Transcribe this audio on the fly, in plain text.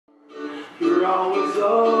remember I was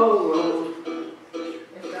alone.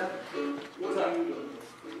 What's up?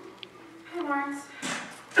 Hey, Lawrence.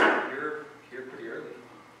 You're here pretty early.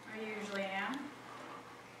 I usually am.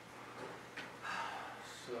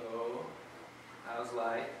 So, how's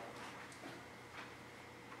life?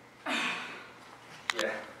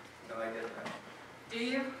 Yeah, no, I get that. Do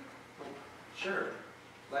you? Well, sure,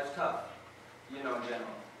 life's tough. You know, in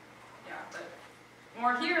general. Yeah, but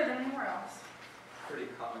more here than anywhere else. Pretty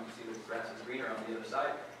common to see the grass is greener on the other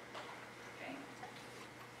side. Okay.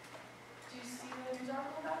 Do you see the news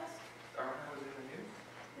article about us? Darwin High was in the news.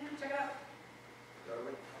 Yeah, check it out.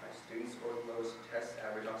 Darwin High students scored the lowest test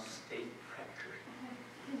average on state record.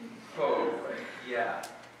 Oh, yeah.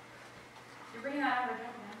 You're bringing that average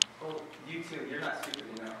up now. Oh, you too. You're not stupid,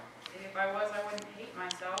 you know. If I was, I wouldn't hate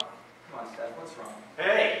myself. Come on, Steph, what's wrong?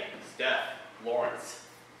 Hey, Steph, Lawrence.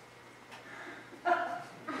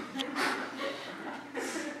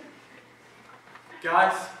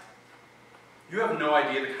 Guys, you have no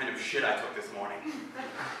idea the kind of shit I took this morning.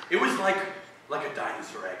 It was like a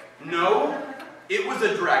dinosaur egg. No, it was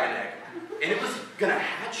a dragon egg. And it was gonna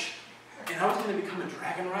hatch, and I was gonna become a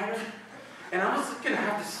dragon rider, and I was gonna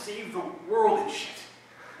have to save the world and shit.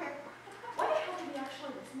 Why the hell did we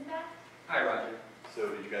actually listen to that? Hi, Roger. So,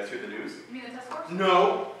 did you guys hear the news? You mean the test scores?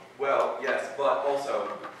 No. Well, yes, but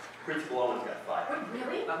also, Principal Owens got fired. Wait,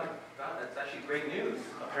 really? Oh my God, that's actually great news.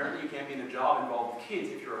 Apparently you can't be in a job involved with kids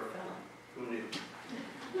if you're a felon. Who knew?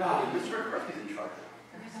 God, Mr. McCarthy's in charge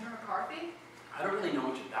now. Mr. McCarthy? I don't really know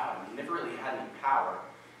much about him. He never really had any power.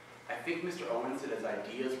 I think Mr. Owens said his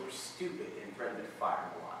ideas were stupid and threatened to fire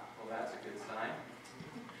him a lot. Well, that's a good sign.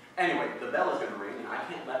 Anyway, the bell is going to ring, and I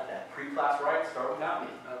can't let that pre-class riot start without me.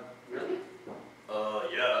 Really?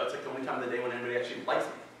 Yeah, it's like the only time of the day when anybody actually likes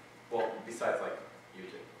me. Well, besides, like, you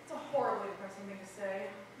two. It's a horribly depressing thing to say.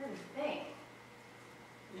 What do you think?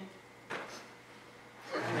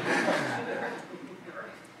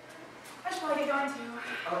 I should probably get going too.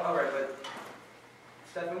 Oh, all right, but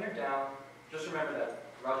Steph, when you're down, just remember that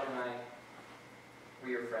Roger and I, we're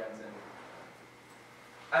your friends, and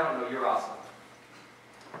I don't know, you're awesome.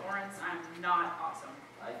 Lawrence, I'm not awesome.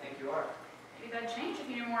 I think you are. Maybe that'd change if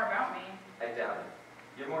you knew more about me. I doubt it.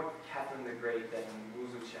 You're more Catherine the Great than Wu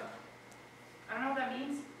Zhuxiang. I don't know what that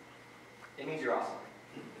means. It means you're awesome.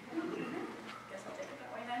 Guess I'll take it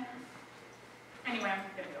that way then. Anyway, I'm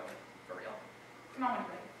gonna go. For real. Come on when you're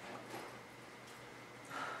ready.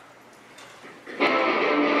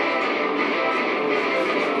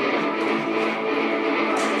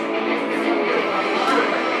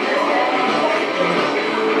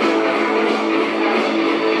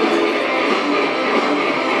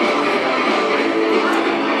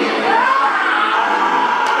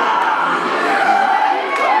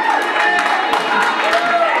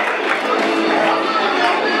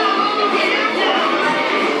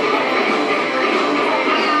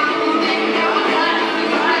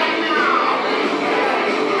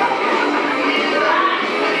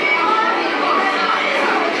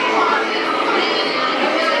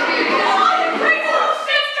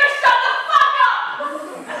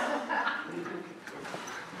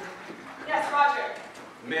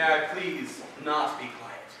 May I please not be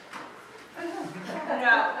quiet?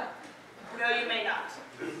 No. No, you may not.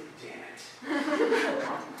 Damn it.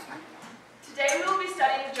 Today we will be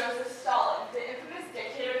studying Joseph Stalin, the infamous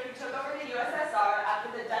dictator who took over the USSR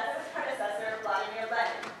after the death of his predecessor, Vladimir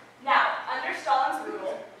Lenin. Now, under Stalin's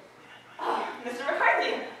rule... Oh, Mr.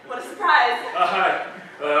 McCarthy, what a surprise. Hi.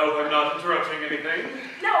 I hope I'm not interrupting anything.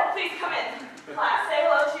 No, please come in. Class, say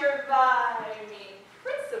hello to your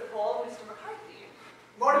principal, Mr. McCarthy.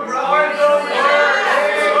 Morning, bro.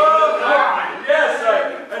 Yes,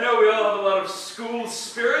 I know we all have a lot of school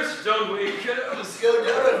spirit, don't we, kiddos? Let's go do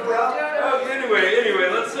it, bro.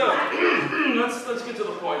 Anyway, let's get to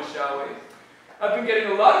the point, shall we? I've been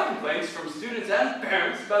getting a lot of complaints from students and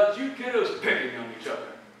parents about you kiddos picking on each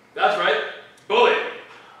other. That's right, bullying.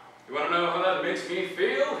 You want to know how that makes me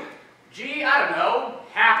feel? Gee, I don't know.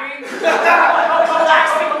 Happy?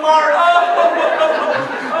 Relaxing, Mark.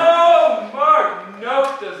 Oh, Mark, no,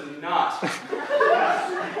 it does not. In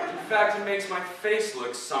fact, it makes my face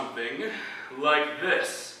look something like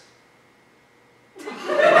this. Can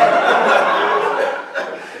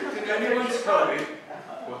anyone tell me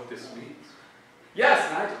what this means?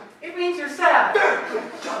 Yes, Nigel. It means you're sad.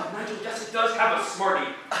 God, Nigel, yes, it does have a smarty.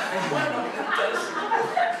 And you want to know what it does?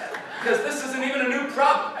 Because this isn't even a new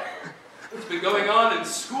problem. It's been going on in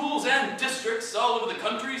schools and districts all over the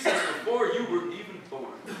country since before you were even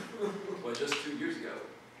born. Well, just 2 years ago,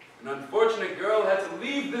 an unfortunate girl had to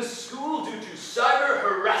leave this school due to cyber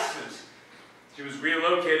harassment. She was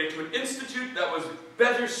relocated to an institute that was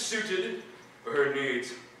better suited for her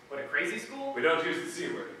needs. What, a crazy school? We don't use the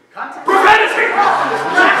C word. Contact. Profanity! Mr.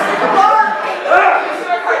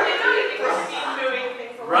 McCarthy, don't you think we should be moving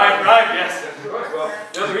things along? Right, yes, of course. Well,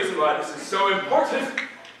 the other reason why this is so important is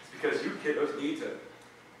because you kiddos need to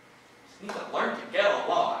learn to get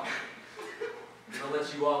along. I'll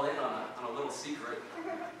let you all in on a little secret.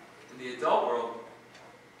 In the adult world,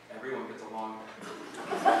 everyone gets along.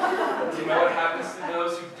 Do you know what happens to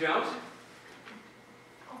those who don't?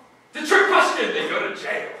 The trick question! They go to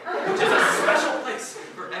jail, which is a special place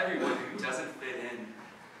for everyone who doesn't fit in.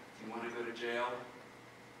 Do you want to go to jail?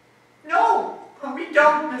 No, we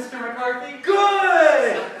don't, Mr. McCarthy.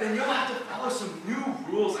 Good! Then you'll have to follow some new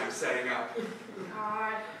rules I'm setting up.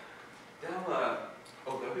 God.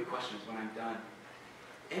 There'll be questions when I'm done.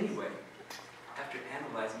 Anyway, after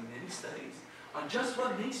analyzing many studies on just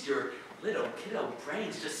what makes your little kiddo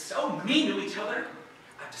brains just so mean to each other,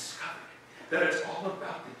 I've discovered that it's all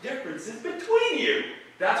about the differences between you.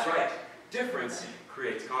 That's right. Difference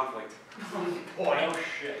creates conflict. Boy, oh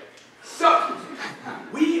shit. So,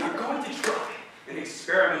 we are going to try an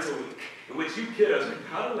experimental week in which you kiddos are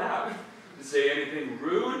not allowed to say anything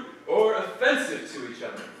rude or offensive to each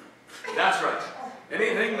other. That's right.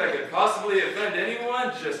 Anything that could possibly offend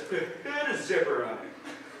anyone, just hit a zipper on it.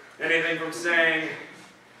 Anything from saying,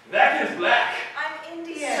 that is black. I'm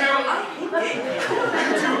Indian. To,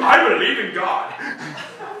 I believe in God.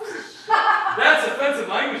 That's offensive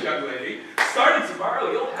language, young lady. Starting tomorrow,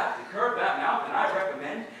 you'll have to curb that mouth, and I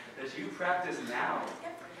recommend that you practice now.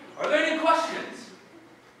 Are there any questions?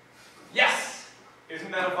 Yes.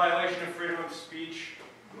 Isn't that a violation of freedom of speech?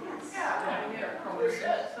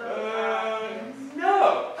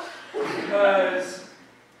 No. Because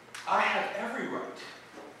I have every right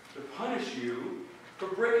to punish you for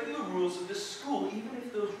breaking the rules of this school, even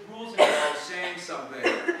if those rules involve saying something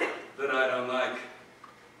that I don't like.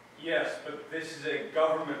 Yes, but this is a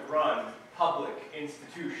government-run public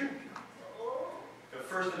institution. The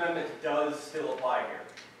First Amendment does still apply here.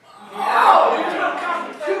 Oh, you're not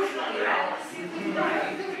constitutional.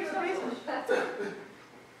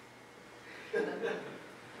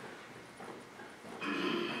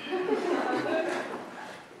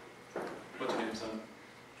 What's your name, son?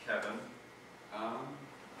 Kevin. I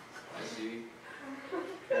see.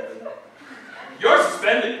 You're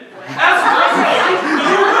suspended. As for us, the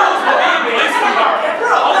new rules will be in place tomorrow.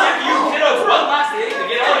 I'll give you kiddos one last day to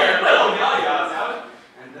get all your little yah-yahs out,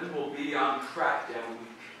 and then we'll be on crackdown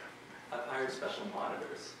week. I've hired special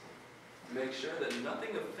monitors to make sure that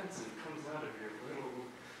nothing offensive comes out of your little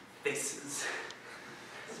faces.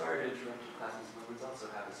 Sorry to interrupt your class's moments. Also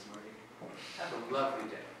have a smarty. Have a lovely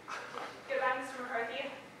day. Goodbye, Mr. McCarthy.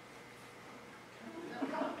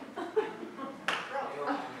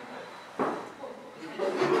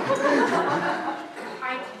 I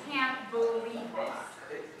can't believe this.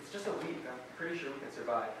 It's just a week. I'm pretty sure we can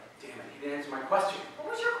survive. Damn it, he didn't answer my question. What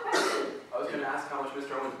was your question? I was going to ask how much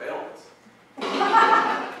Mr. Owen's bail was. I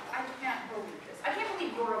can't believe this. I can't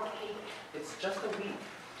believe you're okay with it. It's just a week.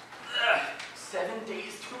 7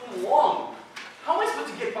 days too long. How am I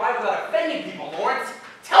supposed to get by without offending people, Lawrence?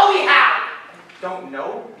 Tell me how! Don't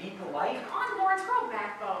know? Be polite? Come on, Lawrence, grow a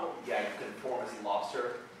backbone. Yeah, you can form as a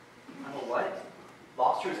lobster. I'm a what?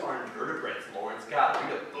 Lobsters are invertebrates, Lawrence. God,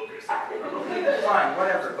 read a book or something. Okay, fine,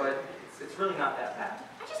 whatever, but it's really not that bad.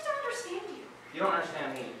 I just don't understand you. You don't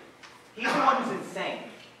understand me. He's the one who's insane.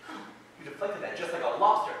 You deflected that just like a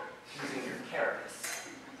lobster, using your carapace.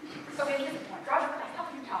 Okay, here's the point. Roger, what the hell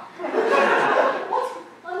are you talking about? What?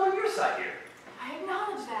 I'm on your side here. I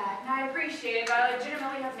acknowledge that, and I appreciate it, but I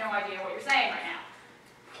legitimately have no idea what you're saying right now.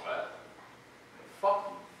 What? Fuck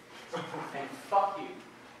you. And fuck you.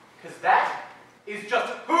 Because that is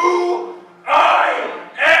just who I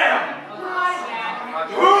am! Who I am!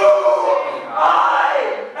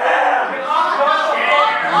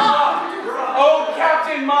 Oh,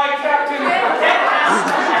 Captain, my Captain!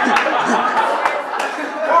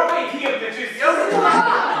 Or wait, he of bitches!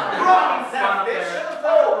 Wrong, son of a bitch!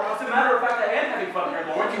 Oh, as a matter of fact, I am having fun here,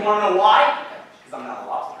 Lawrence. You want to know why? Because I'm not a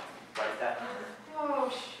lobster. Right, Dad? Oh,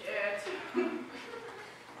 shit.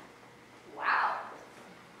 Wow.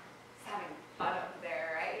 He's having fun up there,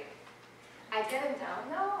 right? I get him down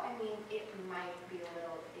though. I mean, it might be a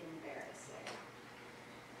little embarrassing.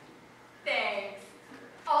 Thanks.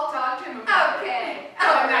 I'll talk to him about it. Okay.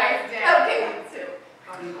 Have a nice day. Okay, you too.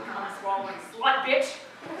 I'm a swallowing slut, bitch.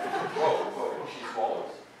 Whoa, she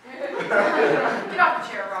swallows? Get off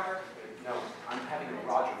the chair, Roger. No, I'm having a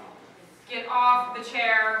Roger. Get off the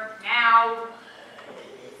chair, now.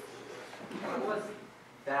 What was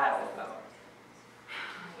that all about?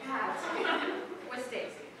 Pat, with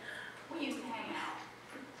Stacy. We used to hang out.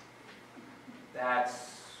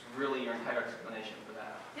 That's really your entire explanation for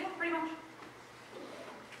that. Yeah, pretty much.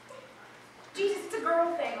 Jesus, it's a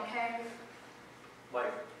girl thing, okay?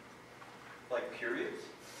 Like periods?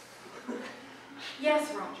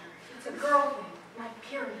 Yes, Roger. It's a girl thing, like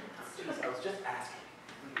periods. Jeez, I was just asking.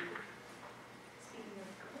 Speaking of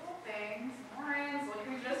girl things, Lawrence, look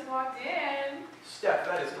who just walked in. Steph,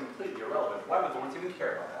 that is completely irrelevant. Why would Lawrence even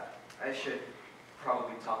care about that? I should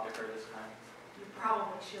probably talk to her this time. You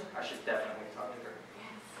probably should. I should definitely talk to her.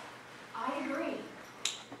 Yes, I agree.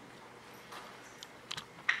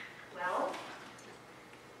 Well?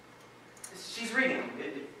 She's reading.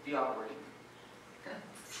 It'd be awkward. I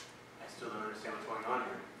still don't understand what's going on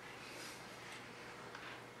here.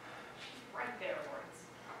 Right there, Lawrence.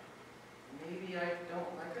 Maybe I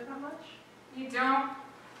don't like her that much? You don't?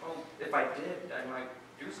 Well, if I did, I might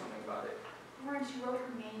do something about it. Lawrence, you wrote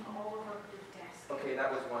her name all over your desk. Okay,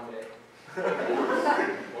 that was one day.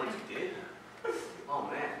 Lawrence, you did? Oh,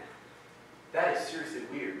 man. That is seriously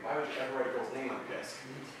weird. Why would you ever write a girl's name on your desk?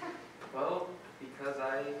 Well, because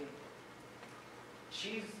I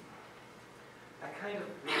kind of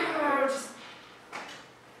Oh, just...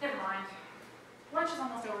 Never mind. Lunch is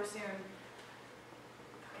almost over soon.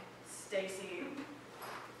 Stacy.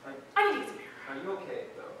 I need to get some air. Are you okay,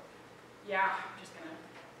 though? Yeah, I'm just gonna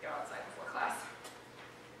go outside before class.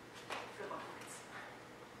 Good luck, Lawrence.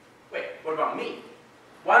 Wait, what about me?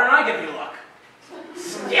 Why don't I get any luck?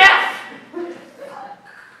 Yes! Damn it.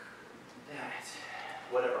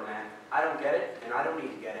 Whatever, man. I don't get it, and I don't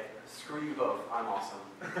need to get it. Screw you both. I'm awesome.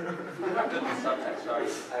 You're not good with subtext, are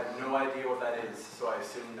you? I have no idea what that is, so I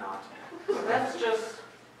assume not. That's just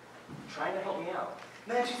trying to help me out.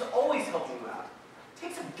 Man, she's always helping you out.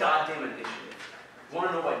 Take some goddamn initiative. Want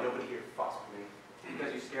to know why nobody here fucks with me?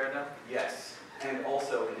 Because you scared them? Yes, and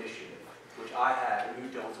also initiative, which I have and you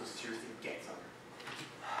don't, so seriously get some.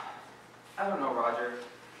 I don't know, Roger.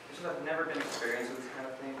 It's just I've never been experienced with this kind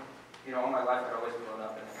of thing. You know, all my life I've always grown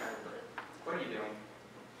up in a kind of it. What are you doing?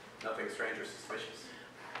 Nothing strange or suspicious.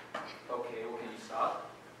 Okay, well, can you stop?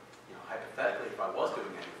 You know, hypothetically, if I was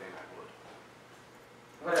doing anything, I would.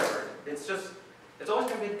 Whatever. It's always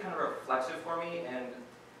going to be kind of reflexive for me, and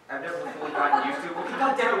I've never fully gotten used to it. Well,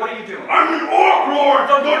 God damn it, what are you doing? I'm an orc lord!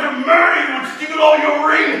 I'm going to marry you and steal all your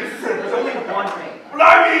rings! There's only one ring. Well,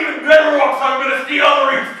 I'm even better off, so I'm going to steal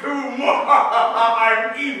other rings too!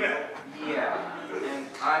 I'm evil! Yeah, and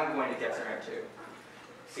I'm going to get some hair too.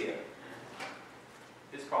 See ya.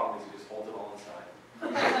 His problem is he just holds it all inside.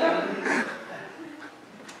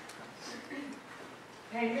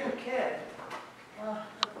 Hey, you're a kid.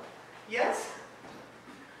 Yes?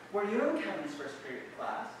 Were you in Kevin's first period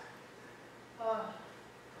class?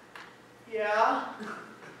 Yeah.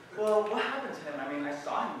 Well, what happened to him? I mean, I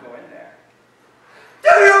saw him go in there. Do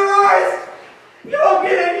your worst! You won't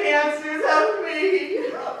get any answers out of me!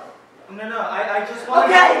 No, I just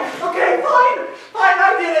want Okay, fine,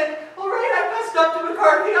 I did it. All right, I messed up to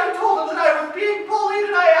McCarthy. I told him that I was being bullied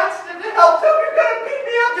and I asked him to help. So if you're gonna beat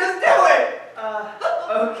me up, just do it!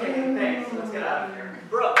 Okay, thanks. Let's get out of here.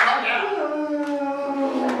 Bro, calm down.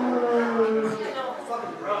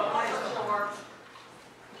 Fucking bro.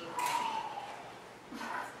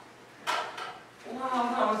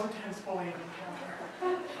 Wow, that was an intense bullying encounter.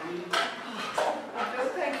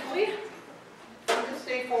 Just thankfully, if I just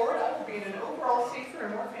stay forward, I will be in an overall safer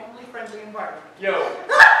and more family-friendly environment. Yo,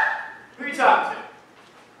 who are you talking to?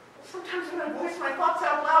 Sometimes when I voice my thoughts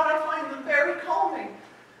out loud, I find them very calming.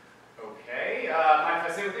 Okay, mind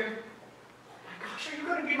if I sit with you? Oh my gosh, are you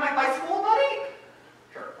going to be my bicycle buddy?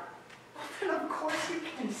 Sure. Well, then of course you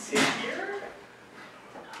can sit here.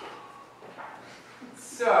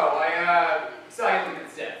 So, I saw you looking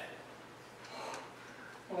at Steph.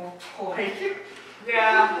 Oh, like it?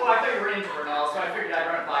 Yeah, well, I thought you were into her and all, so I figured I'd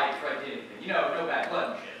run it by you before I did anything. You know, no bad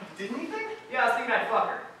blood and shit. Did anything? Yeah, I was thinking I'd fuck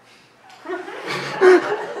her.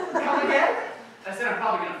 Come again? I said I'm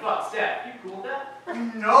probably gonna fuck Steph. You cool with that?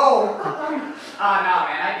 No. Nah,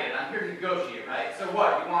 man, I get it. I'm here to negotiate, right? So what,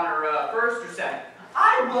 you want her first or second?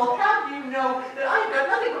 I will have you know that I've got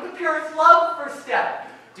nothing but the purest love for Steph.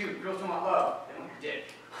 Dude, girls don't want love. They want your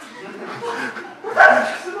dick. Well, that's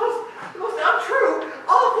just the most untrue,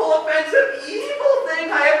 awful, offensive, evil thing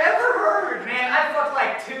I have ever heard. Man, I fucked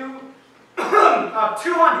like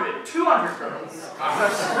 200 girls.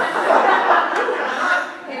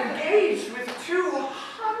 Engaged with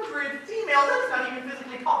 200 females, that's not even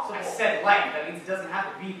physically possible. I said length. That means it doesn't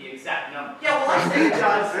have to be the exact number. Yeah, well, I say it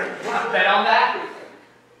does. Want to bet on that?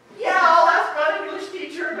 Yeah, I'll ask my English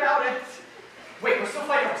teacher about it. Wait, we're still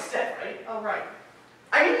fighting over Steph, right? All right.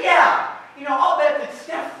 I mean, yeah. You know, I'll bet that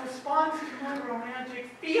Steph responds to my romantic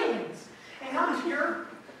feelings and not to your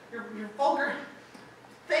vulgar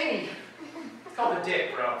a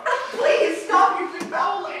dick, bro. Please stop using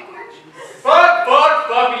foul language. Fuck,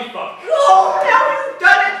 fucky, fuck. Oh, now you've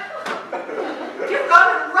done it. You've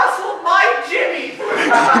gone and rustled my Jimmy. You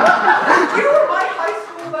were my high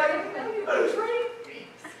school buddy. Now you betrayed me.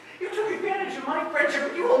 You took advantage of my friendship,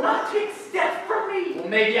 but you will not take Steph from me. Well,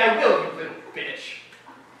 maybe I will, you little bitch.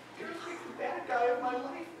 You're like the bad guy of my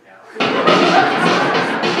life now.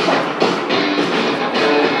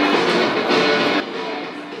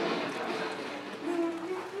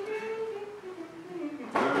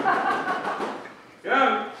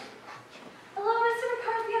 Go. Hello, Mr.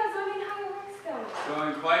 McCarthy. How's Darwin High works going?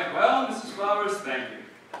 Going quite well, Mrs. Flowers, thank you.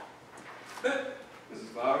 Mrs.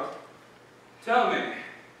 Flowers, tell me,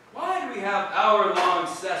 why do we have hour-long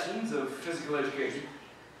sessions of physical education?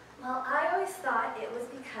 Well, I always thought it was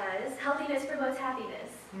because healthiness promotes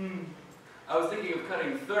happiness. I was thinking of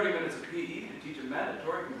cutting 30 minutes of PE to teach a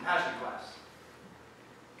mandatory compassion class.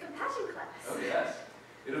 Compassion class. Oh yes.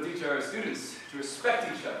 It'll teach our students to respect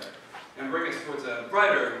each other and bring us towards a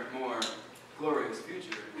brighter, more glorious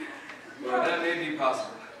future. Or that may be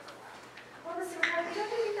possible. Well, Mr. McCarthy,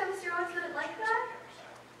 don't you think that Mr. Owens wouldn't like that?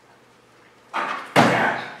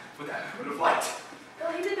 Yeah, with that would have liked.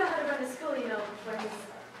 Well, he did know how to run a school, you know, before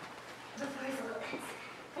he's a little bit.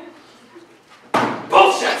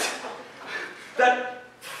 Bullshit! That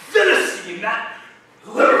Philistine, that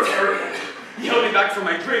libertarian, he held me back from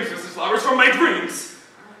my dreams, Mrs. Flowers, from my dreams.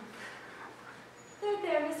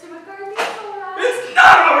 There, Mr. McCarthy, it's all right. It's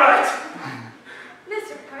not all right!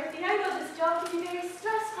 Mr. McCarthy, I know this job can be very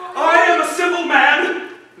stressful. I am a simple man,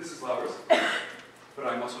 Mrs. Flowers, but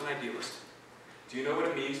I'm also an idealist. Do you know what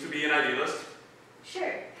it means to be an idealist?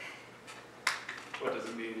 Sure. What does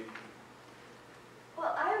it mean?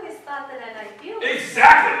 Well, I always thought that an ideal...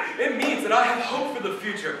 Exactly! It means that I have hope for the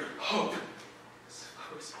future. Hope. Mrs.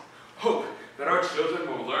 Flowers. Hope that our children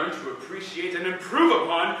will learn to appreciate and improve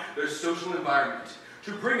upon their social environment,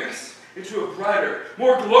 to bring us into a brighter,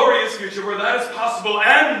 more glorious future where that is possible.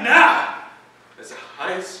 And now, as a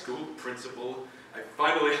high school principal, I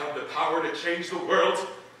finally have the power to change the world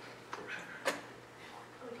forever.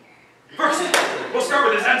 First, we'll start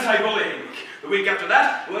with this anti-bullying week. The week after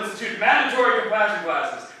that, we'll institute mandatory compassion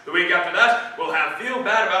classes. The week after that, we'll have Feel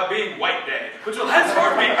Bad About Being White Day, which will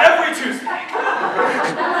henceforth be every Tuesday.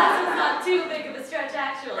 That last one's not too big of a stretch,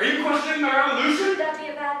 actually. Are you questioning my revolution? That'd be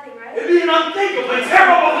a bad thing, right? It'd be an unthinkably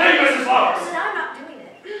terrible thing, Mrs. Flowers! Then I'm not doing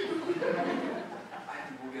it. I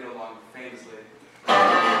think we'll get along famously. I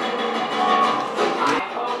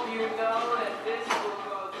hope you know that this will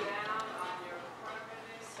go down on your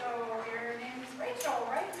permanent. So your name's Rachel,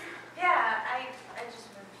 right? Yeah, I just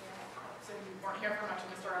moved here. So you weren't here for much of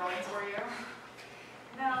Mr. Owens, were you?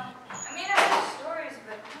 No. I mean, I heard stories,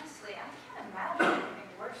 but honestly, I can't imagine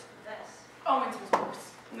anything worse than this. Owens was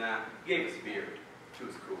worse. Nah, he gave us beer. She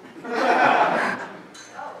was cool.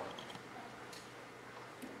 Oh.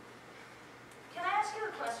 Can I ask you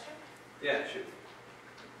a question? Yeah, shoot.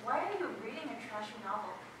 Why are you reading a trashy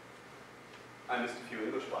novel? I missed a few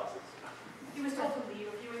English classes. You was told to leave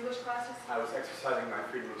a few English classes. I was exercising my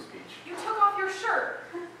freedom of speech. You took off your shirt.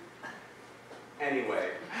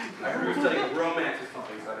 Anyway, I heard you were studying romance or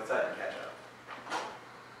something, so I decided to catch up.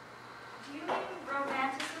 Do you mean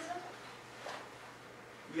romanticism?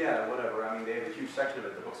 Yeah, whatever. I mean, they have a huge section of it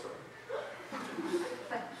at the bookstore.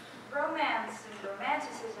 Romance and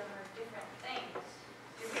romanticism are different things.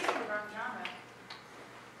 You're reading the wrong genre.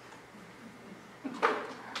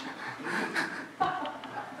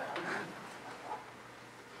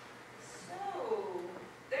 So,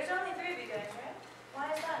 there's only 3 of you guys, right? Why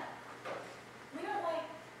is that? We don't like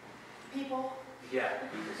people. Yeah,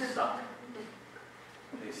 people suck.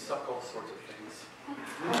 They suck all sorts of things.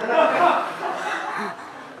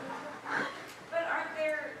 But aren't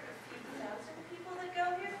there a few thousand people that go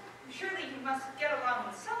here? Surely you must get along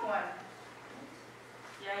with someone.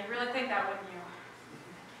 Yeah, you really think that, wouldn't you?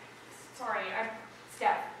 Sorry, I'm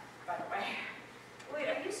Steph, by the way. Wait,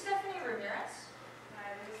 are you Stephanie Ramirez?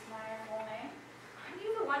 That is my whole name. Aren't you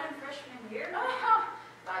the one in freshman year? Oh,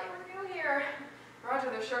 thought you were new here.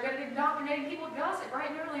 Roger, they're sure good at indoctrinating people with gossip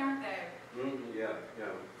bright and early, aren't they? Yeah.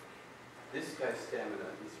 This guy's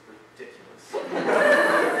stamina is ridiculous.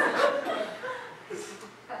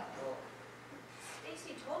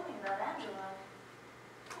 Stacy told me about Angela.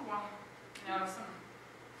 Oh, well,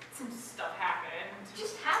 some stuff happened. It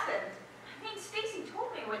just happened. I mean, Stacy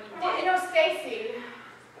told me what you Well, did. you know, Stacy's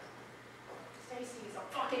a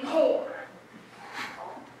fucking whore.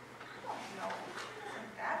 Oh, no.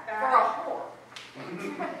 Isn't that For bad? a whore.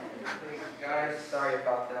 Guys, sorry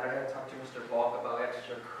about that. I gotta talk to Mr. Balk about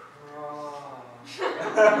extra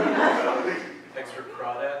Extra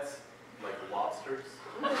crawdads? Like lots imposters.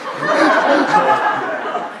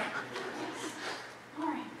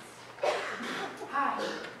 Lawrence. Hi.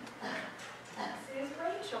 This is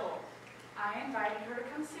Rachel. I invited her to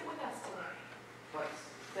come sit with us today. What,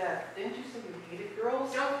 Steph, didn't you say you hated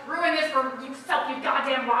girls? Don't ruin this for yourself, you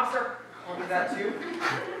goddamn lobster. I'll do that too.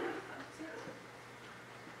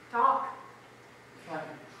 Talk. Fine.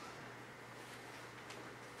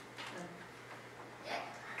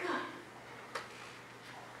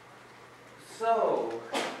 So,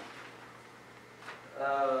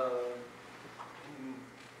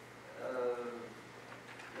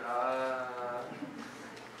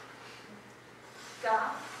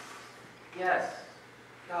 yes,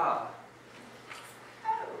 God.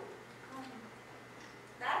 Oh.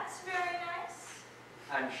 That's very nice.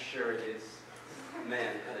 I'm sure it is.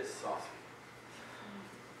 Man, that is saucy.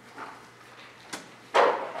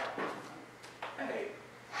 Hey.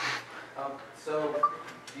 So,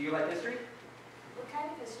 do you like history? What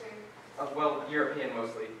kind of history? Well, European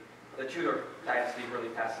mostly. The Tudor dynasty really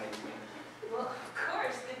fascinates me. Well, of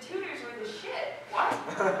course, the Tudors were the shit. What?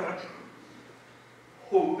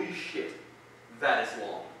 Holy shit. That is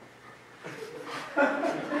long.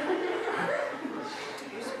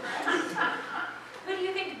 Who do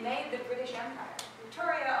you think made the British Empire?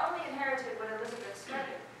 Victoria only inherited what Elizabeth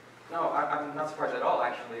started. No, I'm not surprised at all,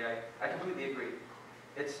 actually. I completely agree.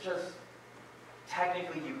 It's just,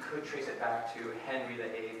 technically you could trace it back to Henry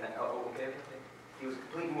VIII, and okay. He was a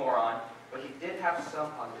complete moron, but he did have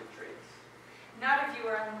some positive traits. Not if you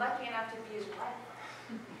were unlucky enough to be his wife.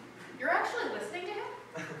 You're actually listening to him?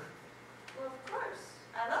 Well, of course.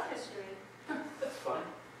 I love history. That's fun.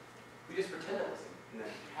 We just pretend to listen, and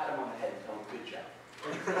then pat him on the head and tell him good job.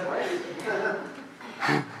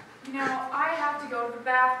 You know, I have to go to the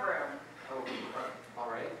bathroom. Oh, all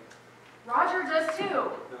right. Roger does too.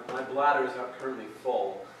 No, my bladder is not currently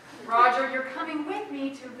full. Roger, you're coming with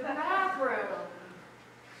me to the bathroom.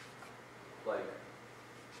 Like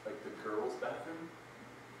the girls' bathroom?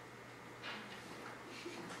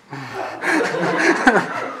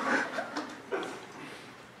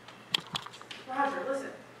 Roger,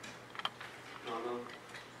 listen. No.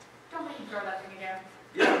 Don't make me throw that thing again.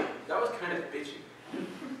 Yeah, that was kind of bitchy.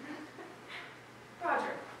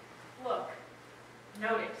 Roger, look.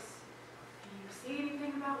 Notice. Do you see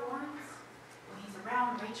anything about Lawrence? When he's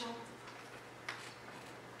around Rachel?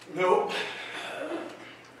 Nope.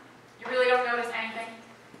 You really don't notice anything?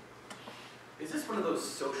 Is this one of those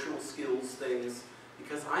social skills things?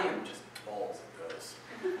 Because I am just balls at those.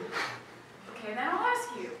 Okay, then I'll ask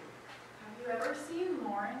you. Have you ever seen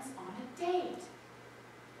Lawrence on a date?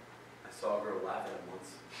 I saw a girl laugh at him once.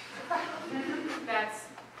 That's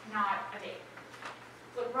not a date.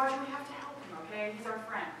 Look, Roger, we have to help him, okay? He's our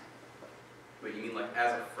friend. Wait, you mean like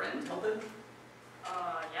as a friend help him?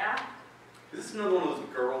 Yeah? Is this another one of those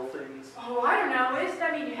girl things? Oh, I don't know.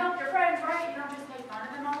 I mean, you help your friends, right? You don't just make fun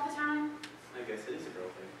of them all the time. I guess it is a girl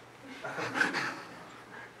thing.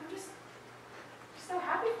 I'm just so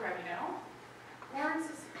happy for him, you know? Lawrence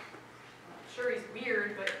is, well, I'm sure he's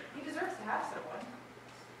weird, but he deserves to have someone.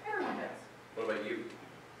 Everyone does. What about you?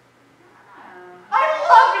 I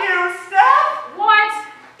love you, Steph! What?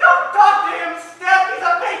 Don't talk to him, Steph! He's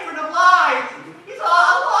a patron of lies! He's a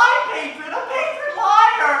lie patron, a patron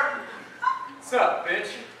liar! What's up,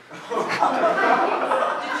 bitch?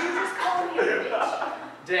 Did you just call me a bitch?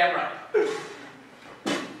 Damn right.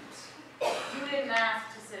 You didn't ask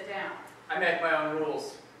to sit down. I make my own rules.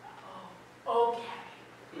 Oh, okay.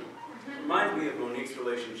 Reminds me of Monique's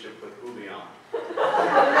relationship with Julian.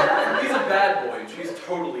 He's a bad boy, and she's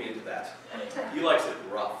totally into that. He likes it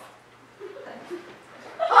rough.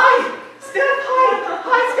 Hi! Steph, hi!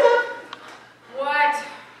 Hi, Steph! What?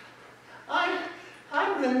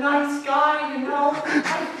 I'm the nice guy, you know.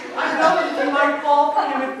 I know that you might fall for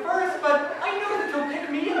him at first, but I know that you'll pick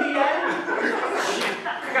me in the end.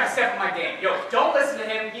 I gotta step up my game. Yo, don't listen to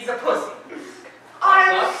him. He's a pussy.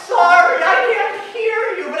 I'm sorry, I can't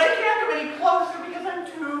hear you, but I can't come any closer because I'm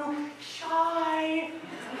too shy.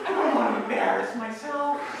 I don't want to embarrass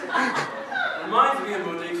myself. Reminds me of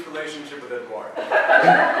Monique's relationship with Edouard.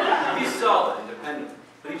 He's solid, independent,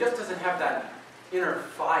 but he just doesn't have that inner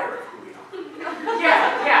fire of Julian.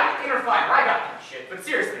 Yeah, inner fire. I got that shit. But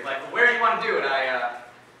seriously, like, where do you want to do it? I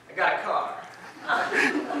got a car.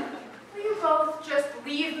 Will you both just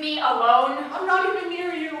leave me alone? I'm not even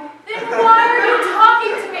near you. Then why are you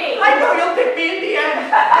talking to me? I know you'll pick me in the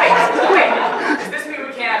end. Wait. Does this mean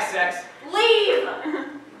we can't have sex? Leave!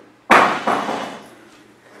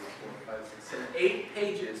 It's in 8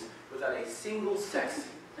 pages without a single sex scene.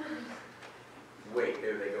 Wait,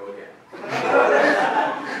 there they go again.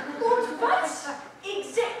 What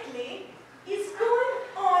exactly is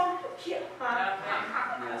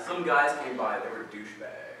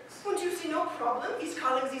problem is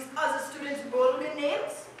calling these other students vulgar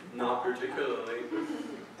names? Not particularly. And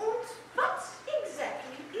what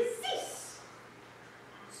exactly is this?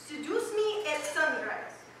 Seduce me at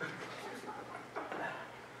sunrise. A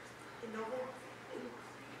novel?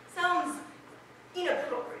 Sounds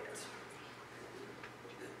inappropriate.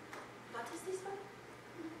 What is this one?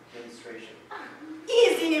 Menstruation.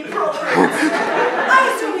 Is inappropriate.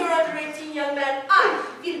 I assume you're under 18, young man. I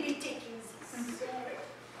will be taking this.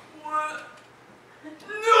 What?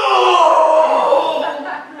 No!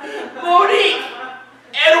 Monique!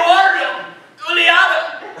 Eduardo! Juliana!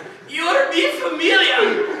 You're mi familia!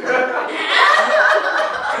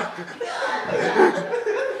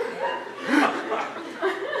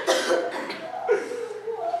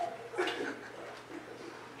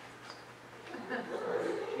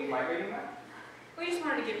 You migrating now? We just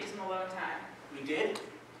wanted to give you some alone time. We did?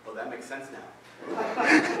 Well, that makes sense now. I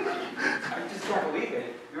just can't believe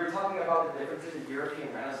it. You were talking about the differences in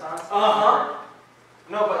European Renaissance. Uh-huh.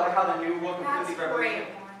 No, but like how the new look That's completely great,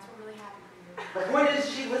 revolutionized. Lawrence. We're really happy for you. The point is,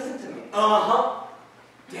 she listened to me. Uh-huh.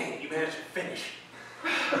 Dang it, you managed to finish. I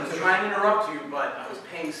was trying to interrupt you, but I was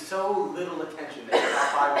paying so little attention that you got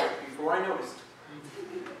 5 words before I noticed.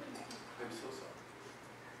 I'm so sorry.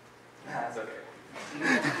 That's okay.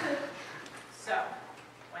 So,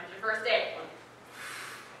 when's your first date?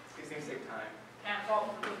 These things take time. Can't fault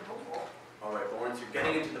them for being hopeful. All right, Lawrence, you're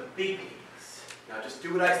getting into the big leagues. Now just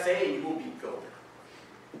do what I say and you will be golden.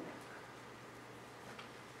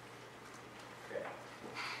 Okay.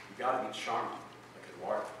 You gotta be charming, like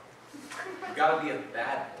Eduardo. You gotta be a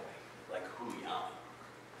bad boy, like Juliana.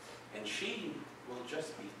 And she will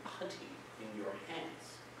just be putty in your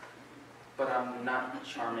hands. But I'm not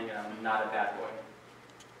charming and I'm not a bad boy.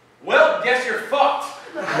 Well, guess you're fucked!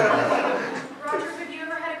 Roger, have you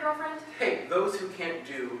ever had a girlfriend? Hey, those who can't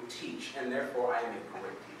do, teach, and therefore I am a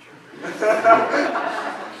great teacher.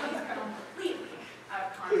 Completely out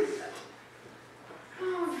of context.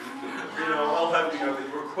 You know, I'll have you know that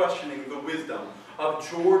you were questioning the wisdom of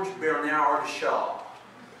George Bernard Shaw.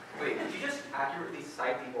 Wait, did you just accurately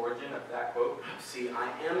cite the origin of that quote? See,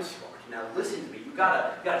 I am smart. Now listen to me. You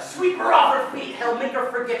gotta sweep her off her feet. Hell, make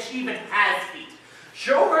her forget she even has feet.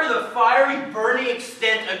 Show her the fiery, burning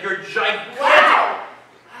extent of your gigantic... Wow!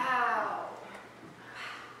 Wow.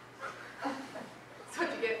 That's what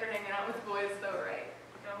you get for hanging out with boys, though, right?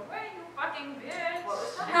 No way, you fucking bitch. What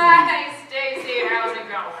was that? Hi, Stacy. How's it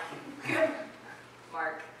going? Good.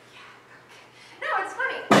 Mark. Yeah. No, it's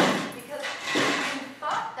funny, because I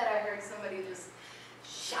thought that I heard somebody just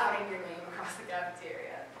shouting your name across the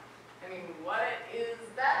cafeteria. I mean, what is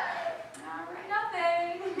that? All right,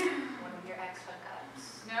 nothing. One of your ex-hookups.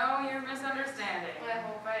 No, you're misunderstanding. I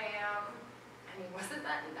hope I am. I mean, wasn't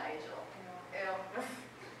that Nigel? Ew.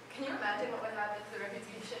 Can you imagine what would happen to the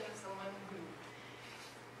reputation of someone who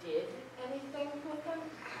did anything with him?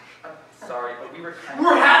 I'm sorry, but we were kind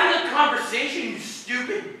We're having a conversation, you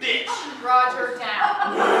stupid bitch! Roger,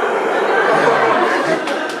 down.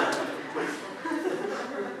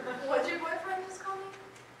 What'd your boyfriend just call me?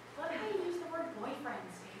 What how you use the word boyfriend,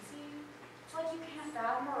 Stacy? It's like you can't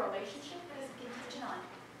fathom a relationship that is contingent on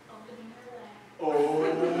opening your leg. Oh.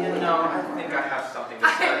 You know, I think I have something to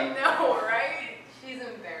say. I know, right? She's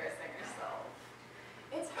embarrassing herself.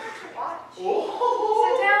 It's hard to watch.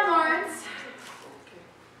 Sit down, Lawrence.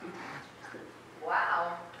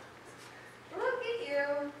 Wow. Look at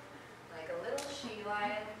you. Like a little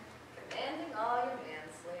she-lion, commanding all your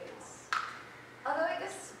man-slaves. Although I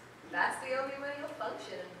guess that's the only way you'll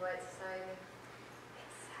function in polite society.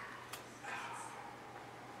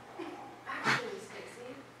 Actually, Stacy,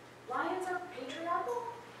 lions are patriarchal.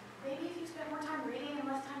 Maybe if you spent more time reading and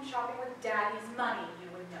less time shopping with daddy's money, you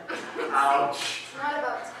would know. Ouch. It's not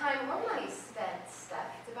about time or money spent,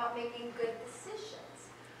 Steph. It's about making good decisions.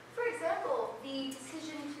 For example, the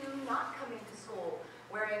decision to not come into school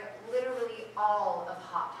wearing literally all of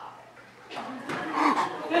Hot Topic.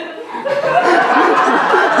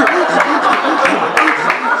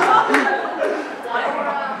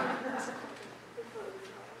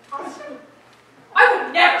 Hollister? I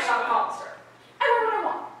would never shop at Hollister. I wear what I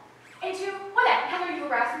want. And two, why the hell are you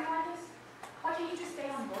harassing me like this? Why can't you just stay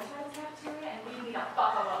on your side of the cafeteria and leave me the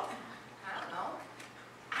fuck alone? I don't know.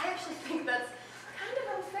 I actually think that's kind of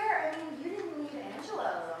unfair. I mean, you didn't need Angela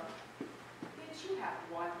alone. Bitch, you have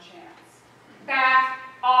one chance. Back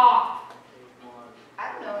off.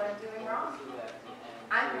 I don't know what I'm doing wrong.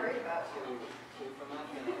 I'm worried about you.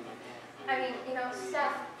 I mean, you know,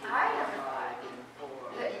 Steph, I never thought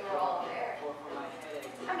that you were all there.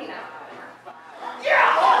 I mean,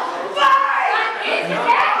 Yeah! Bye! What is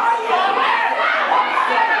that?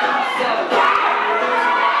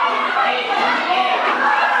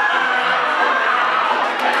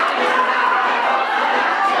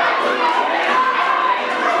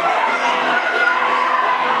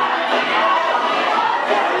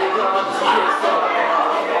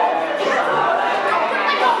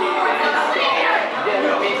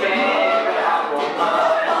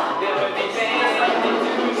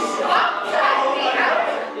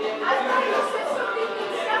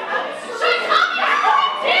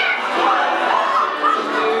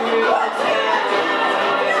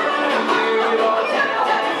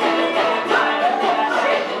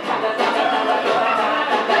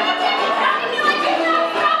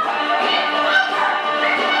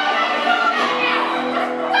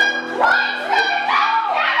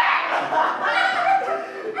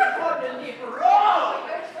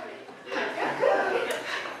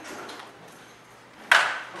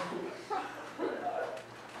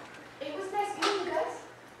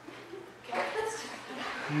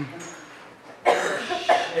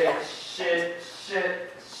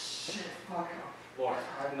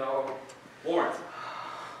 bro. Lawrence.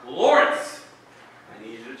 Lawrence! I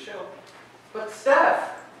need you to chill. But Steph!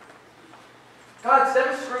 God,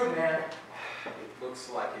 Steph is screwed, man. It looks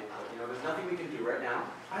like it, but you know, there's nothing we can do right now.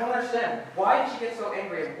 I don't understand. Why did she get so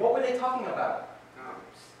angry, and what were they talking about?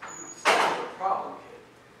 Steph's a problem kid.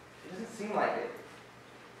 It doesn't seem like it.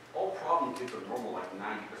 All problem kids are normal like 90% of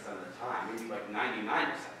the time, maybe like 99% of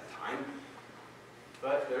the time.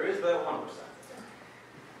 But there is that 1%.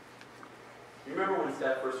 You remember when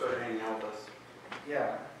Steph first started hanging out with us?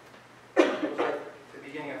 Yeah. It was like the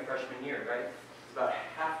beginning of freshman year, right? It's about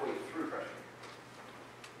halfway through freshman year.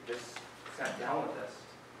 She just sat down with us.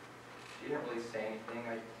 She didn't really say anything.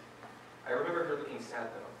 I remember her looking sad,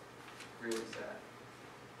 though. Really sad.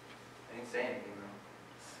 I didn't say anything, though.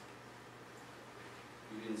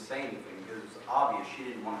 You didn't say anything because it was obvious she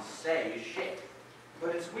didn't want to say shit.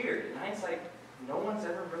 But it's weird. In hindsight, no one's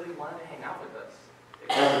ever really wanted to hang out with us. They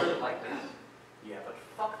never really liked us. Yeah, but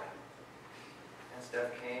fuck them. And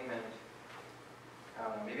Steph came, and I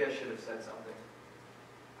don't know, maybe I should have said something.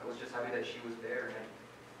 I was just happy that she was there, and I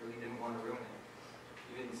really didn't want to ruin it.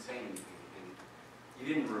 You didn't say anything, and you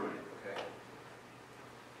didn't ruin it, okay? I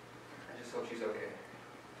just hope she's okay.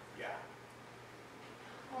 Yeah.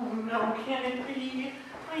 Oh no, can it be?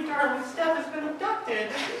 My darling Steph has been abducted.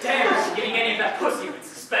 Damn, is she getting any of that pussy you've been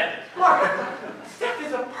suspended? Look, Steph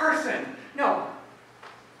is a person. No,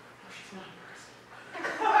 she's not a person.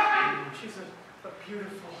 She's a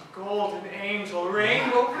beautiful golden angel,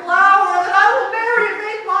 rainbow flower that I will marry and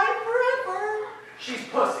make mine forever. She's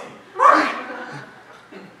pussy.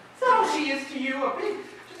 Is that all she is to you?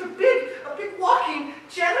 Just a big walking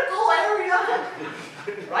genital area?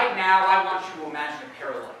 Right now, I want you to imagine a pair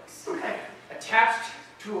of legs. Okay. Attached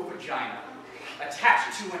to a vagina.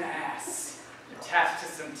 Attached to an ass. Attached to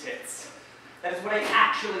some tits. That is what I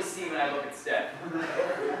actually see when I look at Steph.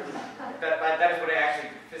 That is what I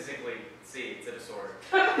actually physically see. It's a disorder.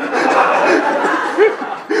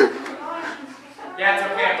 Yeah, it's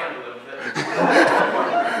okay. I'm going to live with it.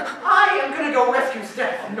 I am gonna go rescue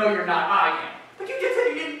Steph. No, you're not. I am. But you just said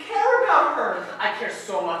you didn't care about her. I care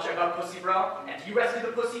so much about pussy, bro. And if you rescue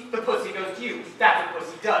the pussy goes to you. That's what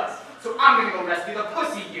pussy does. So I'm gonna go rescue the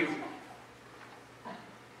pussy, you.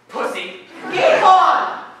 Pussy. Game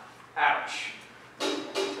on! Ouch.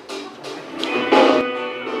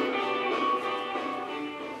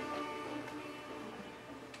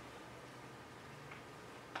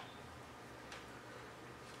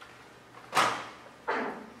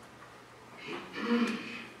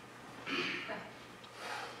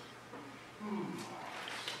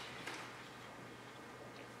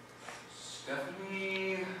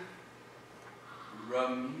 Stephanie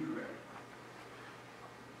Ramirez.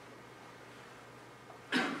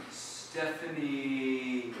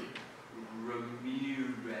 Stephanie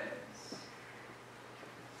Ramirez.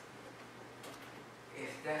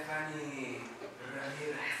 Stephanie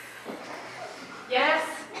Ramirez. Yes?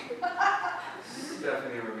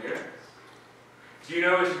 Stephanie Ramirez. Do you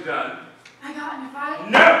know what you've done? I got in a fight?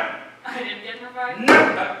 No! I didn't get in a fight?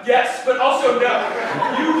 No! Yes, but also no.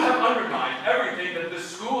 You have undermined everything that the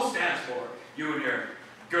school stands for. You and your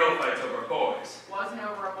girl fights over boys. Wasn't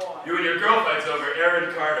over a boy. You and your girl fights over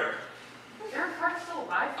Aaron Carter. Is Aaron Carter still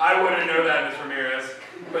alive? I wouldn't know that, Miss Ramirez,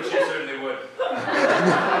 but she certainly would.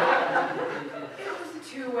 It was a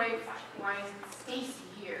two-way fight. Why isn't Stacy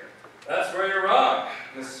here? That's where you're wrong,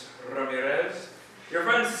 Miss Ramirez. Your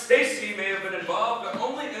friend Stacy may have been involved, but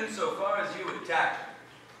only insofar as you attacked her.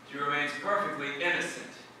 She remains perfectly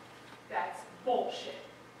innocent. That's bullshit.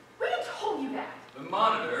 We told you that. The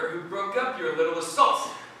monitor who broke up your little assaults.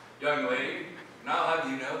 Young lady, and I'll have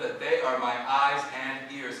you know that they are my eyes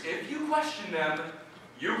and ears. If you question them,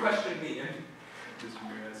 you question me. And Miss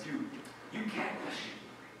Ramirez, you can't question me.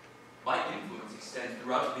 My influence extends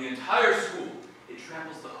throughout the entire school. It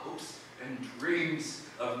tramples the hopes and dreams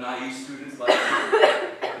of naive students like you.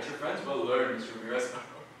 But your friends will learn, Miss Ramirez.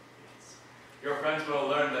 Your friends will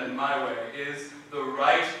learn that my way is the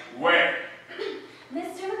right way.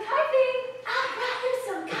 Mr. McCarthy, I brought you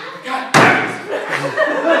some coffee. God damn it!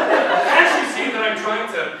 Can't you see that I'm trying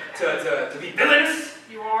to be villainous?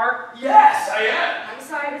 You are? Yes, I am. I'm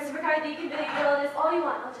sorry, Mr. McCarthy, you can be villainous all you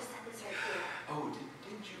want. I'll just set this right here. Oh,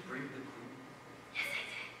 didn't you bring the cream? Yes, I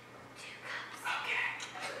did. 2 cups. Okay.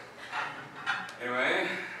 Anyway,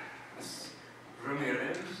 Miss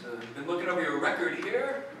Ramirez, I've been looking over your record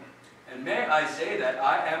here, and may I say that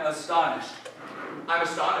I am astonished. I'm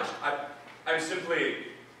astonished. I'm simply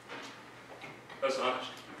astonished.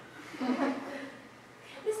 Mr.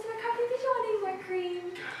 McCarthy, did you want any more cream?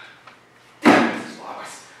 Damn, Mrs.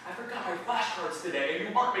 Flowers, I forgot my flashcards today, and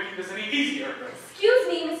you aren't making this any easier. Excuse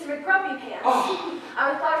me, Mr. McGrumpy Pants. Oh.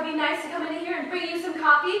 I thought it'd be nice to come in here and bring you some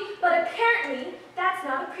coffee, but apparently that's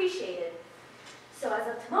not appreciated. So as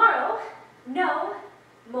of tomorrow, no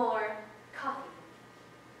more coffee.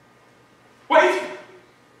 Wait!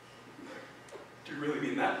 Do you really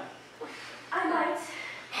mean that? I might.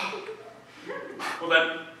 Well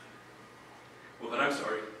then, I'm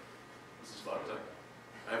sorry. Mrs. Flowers,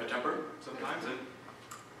 I have a temper sometimes, and,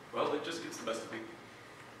 well, it just gets the best of me.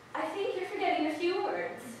 I think you're forgetting a few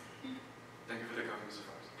words. Thank you for the coffee, Mrs.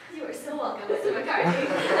 Flowers. You are so welcome, Mr. McCarthy.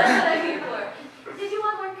 That's what I'm here for. Did you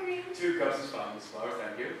want more cream? 2 cups is fine, Mrs. Flowers,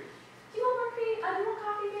 thank you. Do you want more cream? Do you want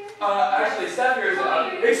coffee there? Actually, Steph here is,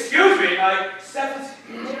 excuse me, Steph is...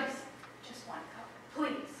 Just one cup,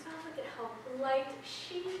 please. Oh, look at how polite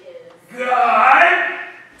she is. God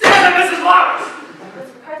damn it, Mrs. Flowers!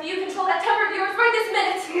 Mr. McCarthy, you control that temper of yours right this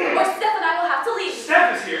minute, or Steph and I will have to leave.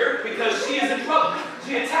 Steph is here because she is in trouble.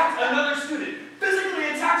 She attacked another student. Physically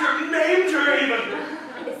attacked her, maimed her even.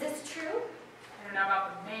 Is this true? I don't know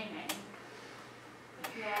about the maiming.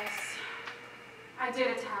 Yes, I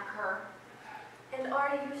did attack her. And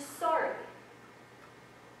are you sorry?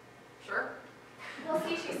 Sure. Well,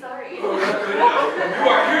 see, she's sorry. Oh, you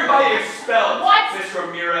are hereby expelled, What? Miss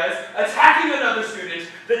Ramirez, attacking another student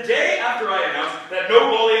the day after I announced that no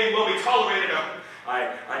bullying will be tolerated.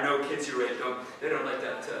 I know kids your age they don't like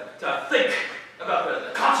to think about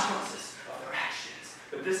the consequences of their actions.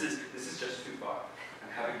 But this is just too far.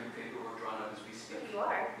 I'm having the paperwork drawn up as we speak. You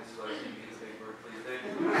are. Mrs. Flowers, can you get this paperwork, please? Thank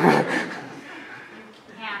you.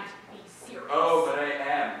 You can't be serious. Oh, but I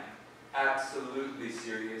am absolutely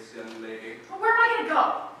serious, young lady. Well, where am I going to go?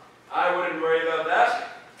 I wouldn't worry about that.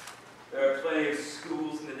 There are plenty of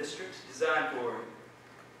schools in the district designed for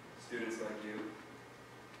students like you.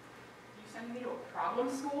 You sending me to a problem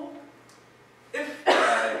school? If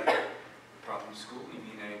by problem school you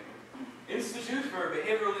mean a institute for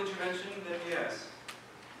behavioral intervention, then yes.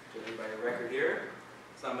 Judging by your record here,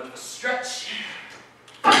 it's not much of a stretch.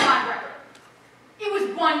 Fuck my record. It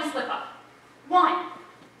was one slip-up. One.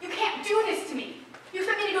 You can't do this to me. You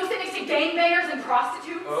sent me to go sit next to gangbangers and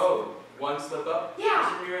prostitutes? Oh, one slip up? Yeah.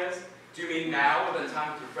 Mr. Ramirez? Do you mean now or the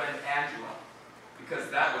time with your friend Angela? Because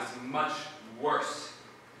that was much worse.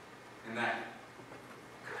 And that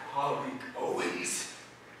colleague Owens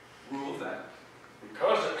ruled that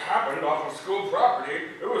because it happened off of school property,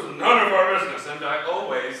 it was none of our business, and I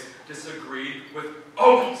always disagreed with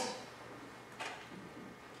Owens.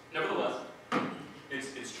 Nevertheless,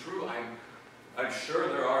 it's true, I'm sure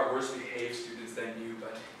there are worse behaved students than you,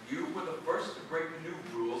 but you were the first to break the new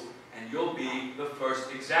rules, and you'll be the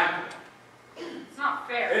first example. It's not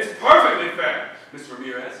fair. It's perfectly fair, Miss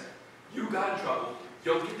Ramirez. You got in trouble,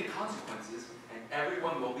 you'll get the consequences, and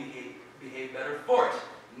everyone will behave better for it.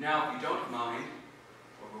 Now, if you don't mind,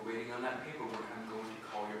 while we're waiting on that paperwork, I'm going to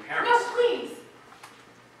call your parents. No, please.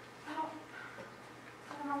 I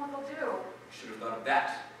don't know what they'll do. You should have thought of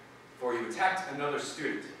that before you attacked another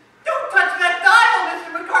student. Don't touch that dial,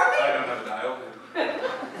 Mr. McCarthy! I don't have a dial.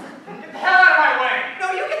 Get the hell out of my way!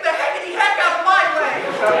 No, you get the heckity heck out of my way!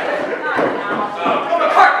 Oh,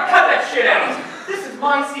 McCarthy, cut that shit out! This is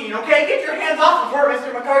my scene, okay? Get your hands off of her,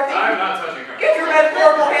 Mr. McCarthy! I'm not touching her. Get your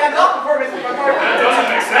metaphorical hands off of her, Mr. McCarthy! That doesn't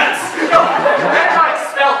make sense! No, you better not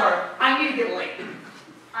expel her! I need to get laid.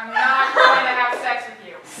 I'm not going to have sex with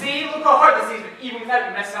you. See? Look how hard this is, even without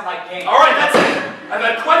you messing up my game. Alright, that's it! I've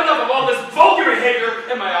had quite enough of all this vulgar behavior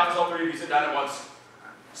in my office. All 3 of you sit down at once.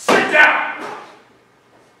 Sit down!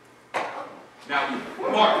 Now,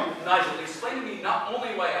 Mark, Nigel, explain to me not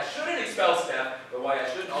only why I shouldn't expel Steph, but why I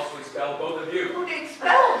shouldn't also expel both of you. Who did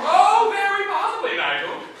expel? Oh, very possibly,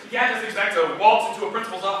 Nigel. You can't just expect to waltz into a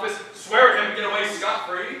principal's office, swear at him, and get away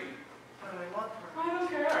scot-free. What do I want for? I don't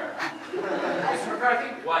care. Mr. McCarthy?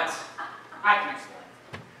 What? I can explain.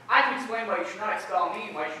 I can explain why you should not expel me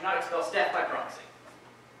and why you should not expel Steph by proxy.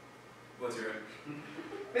 Let's hear it.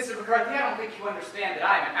 Mr. McCarthy, I don't think you understand that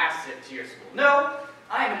I am an asset to your school. No,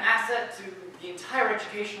 I am an asset to the entire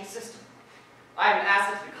educational system. I am an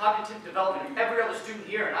asset to the cognitive development of every other student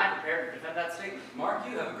here, and I'm prepared to defend that statement. Mark,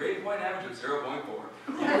 you have a grade point average of 0.4.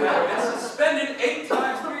 You have been suspended 8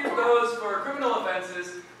 times, 3 of those for criminal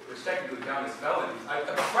offenses, which technically count as felonies.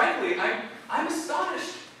 Frankly, I'm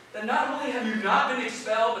astonished that not only have you not been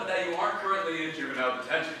expelled, but that you aren't currently in juvenile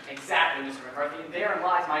detention. Exactly, Mr. McCarthy, and therein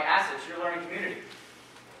lies my asset to your learning community.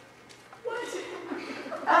 What?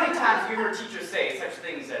 How many times have you heard teachers say such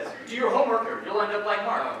things as, do your homework or you'll end up like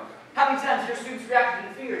Mark? How many times have your students reacted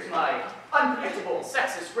in fear to my unpredictable,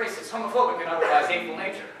 sexist, racist, homophobic, and otherwise hateful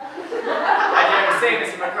nature? I dare to say,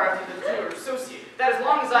 Mr. McCarthy, that the two are associated. That as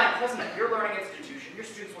long as I am present at your learning institution, your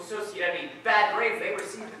students will associate any bad grades they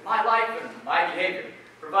receive with my life and my behavior,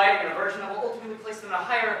 providing an aversion that will ultimately place them in a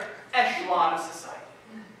higher echelon of society.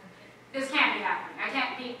 This can't be happening. I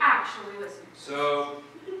can't be actually listening. So,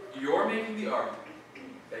 you're making the argument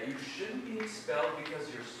that you shouldn't be expelled because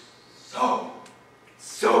you're so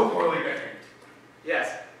poorly behaved.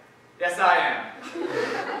 Yes. Yes, I am.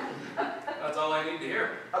 That's all I need to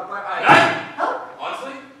hear. But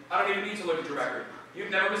Honestly, I don't even need to look at your record. You've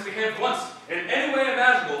never misbehaved once, in any way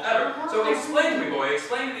imaginable, ever. So explain to me, boy,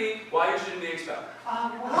 explain to me why you shouldn't be expelled.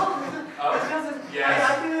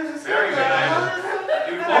 Yes. Very good.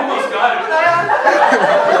 You've almost got it.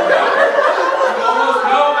 You almost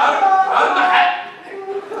know out of the hat.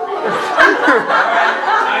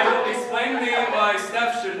 Alright, explain to me why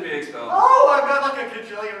Steph shouldn't be expelled. Oh, I've got like a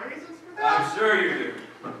gajillion reasons for that. I'm sure you do.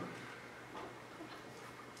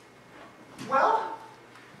 Well,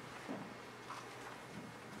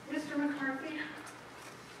 Mr. McCarthy,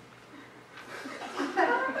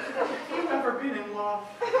 have you ever been in love?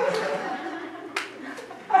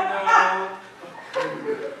 No.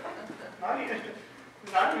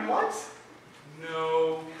 Not even once?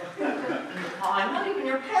 No. Not even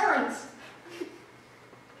your parents.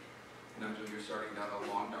 Nigel, you're starting down a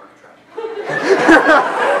long, dark track. Please,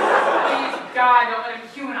 God, don't let him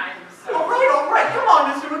humanize himself. All right, come on,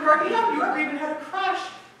 Mr. McCarthy. Haven't you ever even had a crush?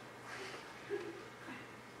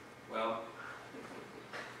 Well,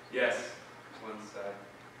 yes. Once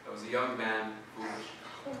I was a young man, foolish.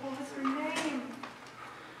 Oh, what was her name?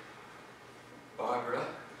 Barbara.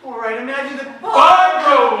 All right, imagine that.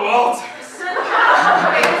 Barbara Walters!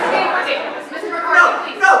 Okay, this is getting ridiculous. Mr.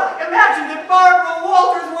 McCarthy, please. No, imagine that Barbara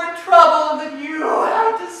Walters were in trouble and that you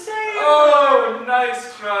had to save her. Oh,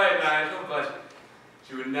 nice try, Nigel, but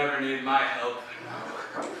she would never need my help.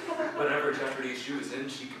 No. Whatever jeopardy she was in,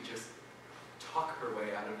 she could just talk her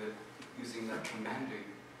way out of it using that commanding,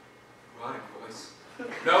 erotic voice.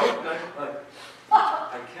 No, Nigel,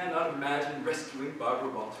 I cannot imagine rescuing Barbara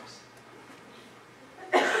Walters.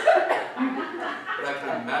 But I can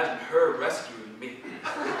imagine her rescuing me.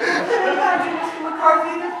 Imagine, Mr.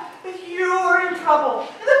 McCarthy, that you were in trouble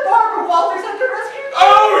and that Barbara Walters had to rescue you.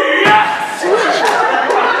 Oh, yes!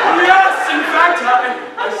 Yes, in fact,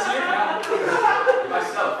 I see it now.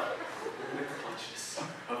 Myself. In the clutches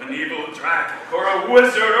of an evil dragon, or a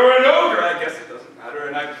wizard, or an ogre, I guess it doesn't matter,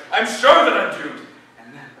 and I'm sure that I'm doomed.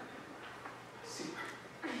 And then, I see her.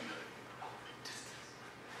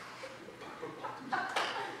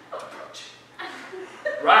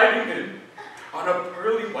 Riding in on a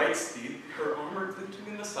pearly white steed, her armor glinting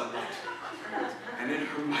in the sunlight, and in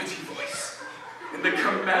her mighty voice, in the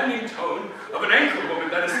commanding tone of an anchor woman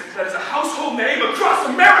that is a household name across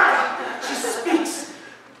America, she speaks.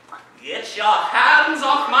 Get your hands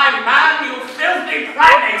off my man, you filthy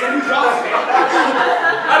primate! And he drops me.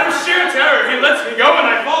 Out of sheer terror, he lets me go, and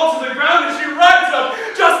I fall to the ground, and she rides up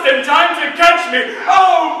just in time to catch me.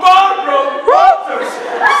 Oh, Barbara Walters,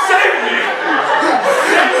 save me!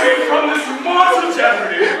 Save me from this mortal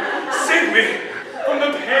jeopardy! Save me from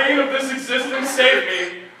the pain of this existence! Save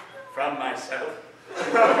me from myself.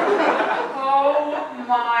 Oh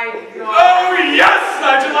my God. Oh, yes,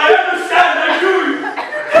 Nigel, I understand. I do.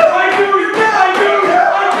 Oh, Nigel,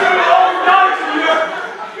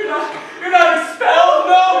 you're not expelled.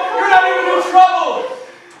 No, you're not even in trouble.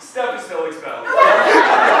 Steph is still expelled.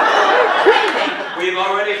 We've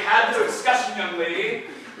already had this discussion, young lady.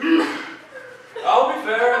 I'll be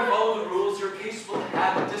fair and follow the rules. Your case will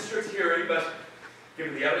have a district hearing, but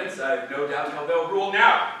given the evidence, I have no doubt how they'll rule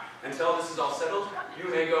now. Until this is all settled, you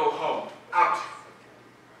may go home. Out.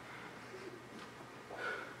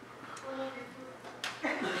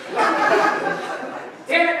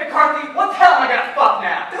 Damn it, McCarthy, what the hell am I gonna fuck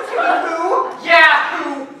now? Who? Yeah,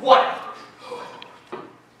 who? What?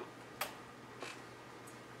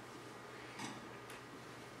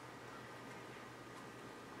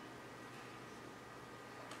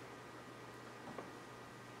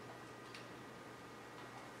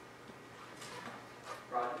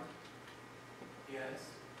 Roger? Yes?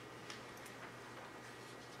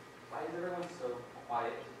 Why is everyone so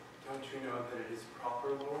quiet? Don't you know that it is proper,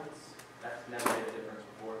 Lawrence? That's never made a difference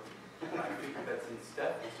before. I think that since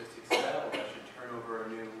Steph was just expelled, I should turn over a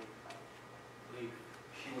new leaf.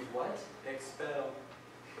 She was what? Expelled.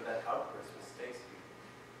 But that outburst was Stacy.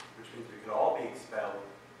 Which means we could all be expelled.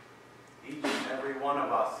 Each and every one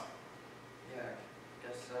of us. Yeah, I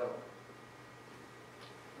guess so.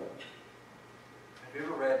 Have you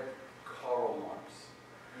ever read Karl Marx?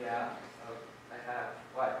 Yeah, I have.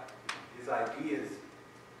 What? His ideas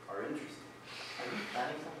are interesting. Are you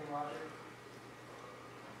planning something, Roger?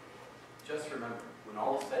 Just remember, when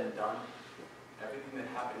all is said and done, everything that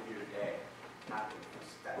happened here today happened for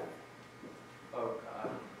Steph. Oh, God.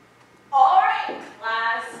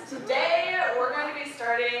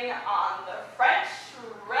 starting on the French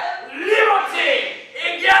Revolution. Liberty!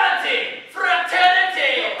 Equality!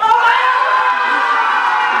 Fraternity!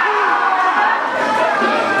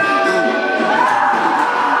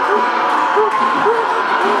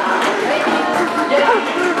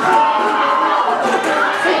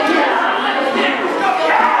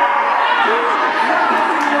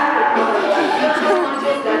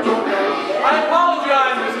 I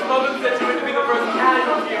apologize, Mrs. Mullins, that you had to be the first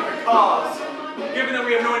casualty of the cause, given that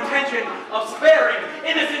we have no intention of sparing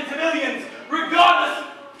innocent civilians, regardless.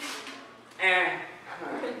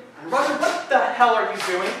 Roger, what the hell are you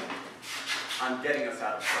doing? I'm getting us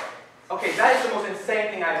out of trouble. Okay, that is the most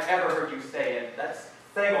insane thing I've ever heard you say, and that's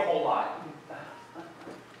saying a whole lot.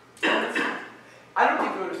 I don't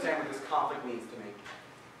think you understand what this conflict means to me.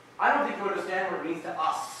 I don't think you understand what it means to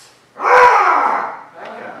us.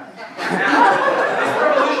 This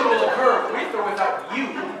revolution will occur with or without you.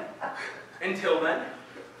 Until then,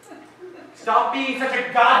 stop being such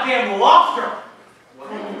a goddamn lobster.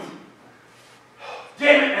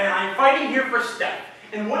 Damn it, man, I'm fighting here for Steph.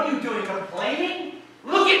 And what are you doing, complaining?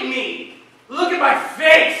 Look at me. Look at my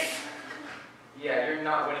face. Yeah, you're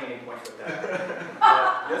not winning any points with that.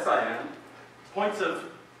 Yes, I am. Points of...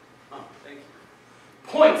 Oh, thank you.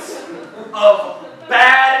 Points of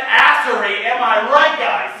badassery. Am I right,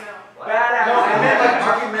 guys? What? Badassery. No, I meant like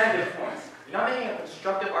argumentative points. You're not making a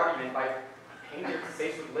constructive argument by painting your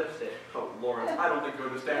face with lipstick. Oh, Lawrence, I don't think you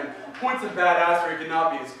understand. Points of badassery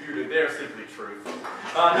cannot be disputed. They are simply truth.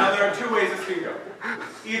 Now, there are two ways this can go.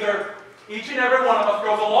 Either each and every one of us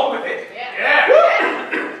goes along with it. Yeah.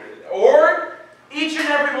 Or each and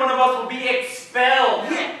every one of us will be expelled.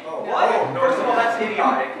 Oh, what? First of all, that's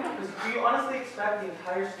idiotic. Do you honestly expect the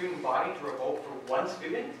entire student body to revolt for one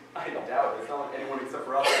student? I doubt it. It's not like anyone except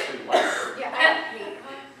for us actually likes her. Yeah, I hate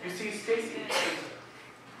her. You see, Stacy,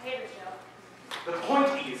 I hate this show. the point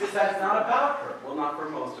is that it's not about her. Well, not for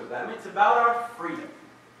most of them. It's about our freedom.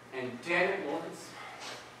 And damn it, Lawrence,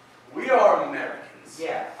 we are Americans.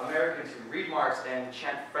 Yeah, Americans who read Marx and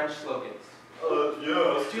chant French slogans.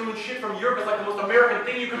 Yeah. Stealing shit from Europe is like the most American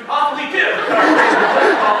thing you could possibly do.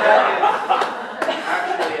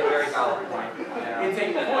 Actually, a very valid point. Yeah. It's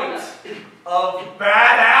a point of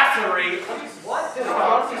badassery. What? Dude, I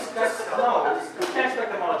honestly expect no. You can't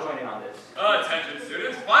expect them all to join in on this. Attention,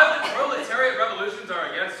 students. Violent proletariat revolutions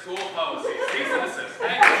are against school policy. Cease and desist.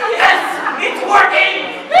 Thank you. Yes! It's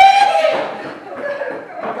working!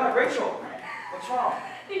 Oh my God, Rachel, what's wrong?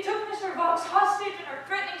 They took Mr. Vox hostage and are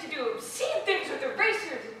threatening to do obscene things with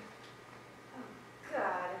erasers. Oh,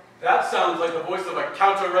 God. That sounds like the voice of a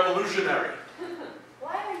counter-revolutionary.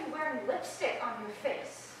 Why are you wearing lipstick on your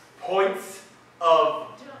face? Points of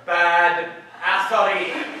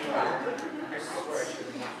badassery. I swear.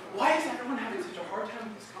 Why is everyone having such a hard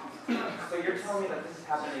time with this concept? So you're telling me that this is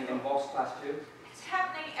happening in Volk's class too? It's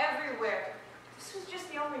happening everywhere. This was just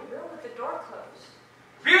the only rule with the door closed.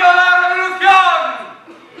 Viva la revolución!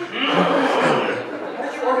 How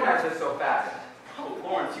did you organize this so fast? Oh,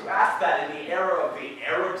 Lawrence, you asked that in the era of the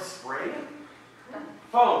Arab Spring?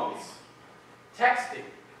 Phones, texting,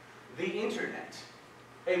 the internet,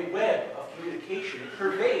 a web of communication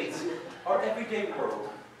pervades our everyday world,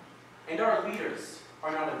 and our leaders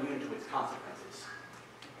are not immune to its consequences.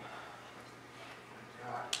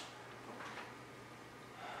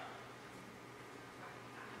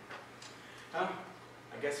 God.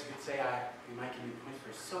 I guess you could say you might give me points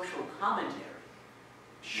for social commentary.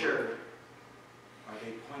 Sure. Are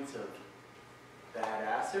they points of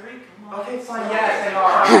badassery? Come on. Okay, fine. Yes, they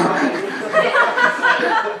are.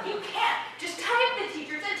 You can't. Just tie up the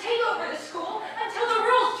teachers and take over the school until the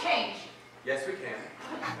rules change. Yes, we can.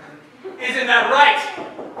 Isn't that right,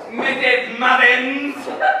 Mrs. Mullins?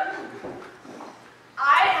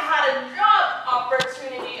 I had a job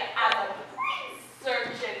opportunity as a brain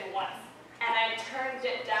surgeon once, and I turned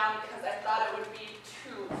it down because I thought it would be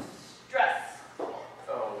too stressful.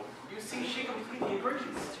 Oh, you see, she completely agrees.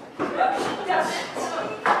 She doesn't.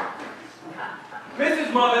 Mrs.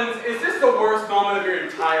 Mullins, is this the worst moment of your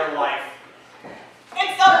entire life?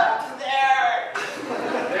 It's up there.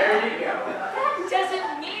 There you go. That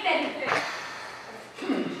doesn't mean anything.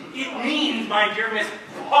 It means, my dear Miss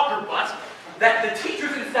Puckerbutt, that the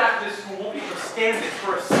teachers and staff of this school won't be able to stand this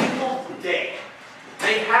for a single day.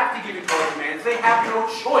 They have to give in to our demands. They have no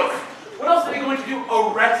choice. What else are they going to do?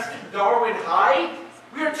 Arrest Darwin High?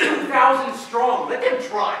 We are 2,000 strong. Let them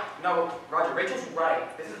try. No, Roger, Rachel's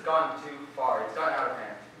right. This has gone too far. It's gotten out of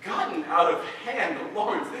hand. Gotten out of hand?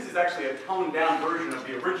 Lawrence, this is actually a toned-down version of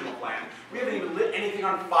the original plan. We haven't even lit anything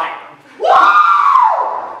on fire.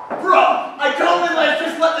 Bro, I totally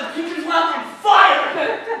just let the teachers lounge on fire!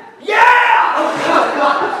 Yeah!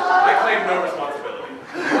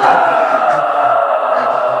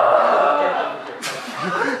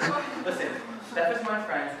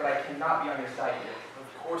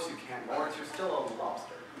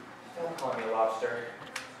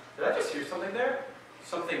 Did I just hear something there?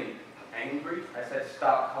 Something angry? I said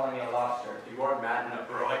stop calling me a lobster. You are mad enough,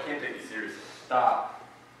 bro. I can't take you seriously. Stop.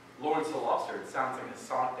 Lawrence the Lobster, it sounds like a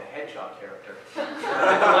Sonic the Hedgehog character.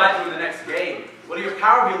 I'll lie to in the next game. What do your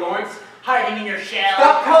power be, Lawrence? Hiding in your shell.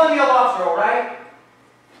 Stop calling me a lobster, alright?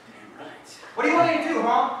 Damn right. What do you want me to do,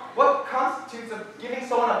 huh? What constitutes of giving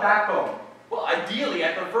someone a backbone? Well, ideally,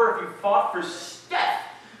 I'd prefer if you fought for Steph.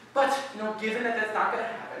 But, you know, given that that's not gonna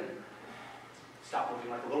happen, stop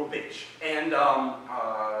looking like a little bitch. And, let's go,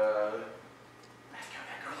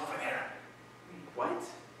 that girl over there. What?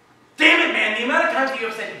 Damn it, man, the amount of times that you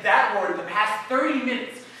have said that word in the past 30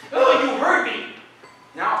 minutes. Oh, you heard me.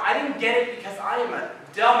 Now, I didn't get it because I am a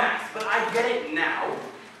dumbass, but I get it now.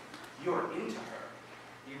 You're into her.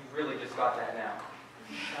 You really just got that now.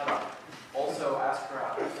 Shut up. Also, ask her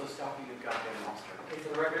out. Also, stop being a goddamn monster. Okay, for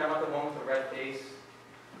the record, I'm not the one with the red face.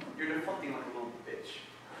 You're deflecting like a little bitch.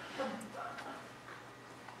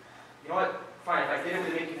 You know what? Fine, if I did it,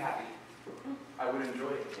 would it make you happy? I would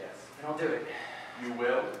enjoy it, yes. Then I'll do it. You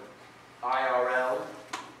will? IRL?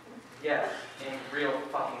 Yes, in real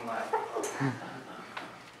fucking life.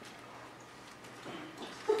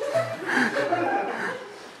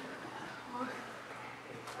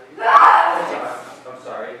 I'm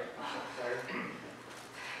sorry.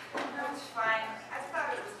 No, it's fine. I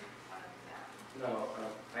thought it was fun. No,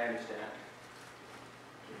 I understand.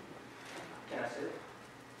 Can I sit?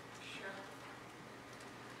 Sure.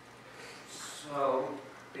 So,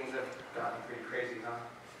 things have gotten pretty crazy, huh?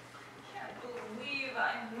 Can't believe I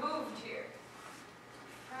moved here.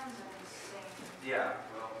 Friends are insane. Yeah,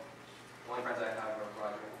 well, the only friends I have are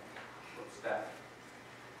Roger. What's that?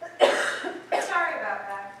 Sorry about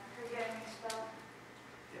that. For getting expelled.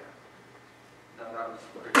 Yeah. No, that was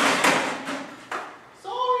pretty.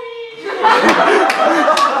 Sorry.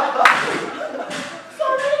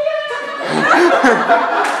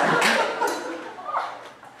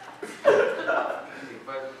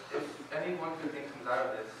 But if any one good thing comes out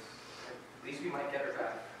of this, at least we might get her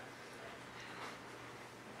back.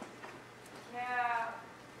 Yeah.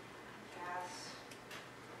 Yes.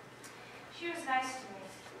 She was nice to me,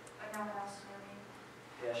 but no one else knew me.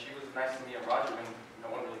 Yeah, she was nice to me and Roger when no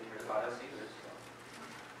one really cared about us either, so.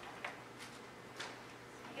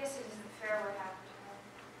 I guess it isn't fair what happened to her.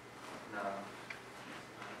 No.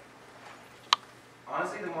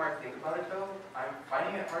 Honestly, the more I think about it though, I'm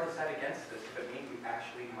finding it hard to side against this if it means we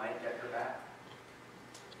actually might get her back.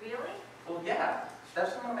 Really? Well, yeah.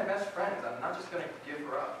 Steph's one of my best friends. I'm not just gonna give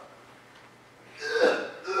her up.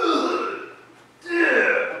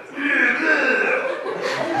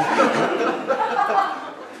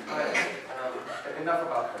 But, enough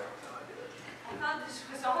about her. I thought this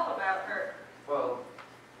was all about her. Well,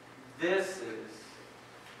 this is,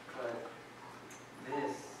 but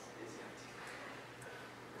this isn't.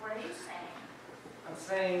 What are you saying? I'm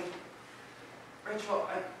saying, Rachel,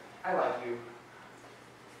 I like you.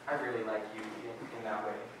 I really like you in that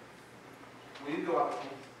way. Will you go out with me?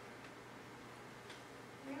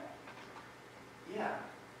 Really? Yeah,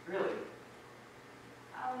 really.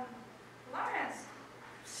 Lawrence,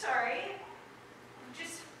 sorry.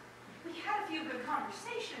 We had a few good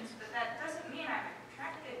conversations, but that doesn't mean I'm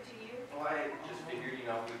attracted to you. Well, I just figured, you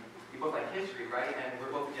know, we both like history, right? And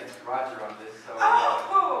we're both against Roger on this, so...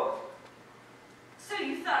 Oh! So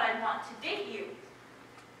you thought I'd want to date you?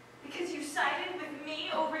 Because you sided with me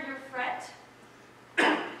over your friend? Did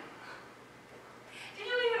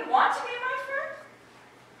you even want to be my friend?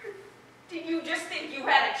 Or did you just think you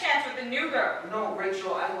had a chance with a new girl? No,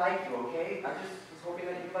 Rachel, I like you, okay? I just was hoping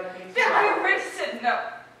that you'd like me too. Then I already said no.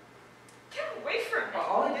 Get away from me.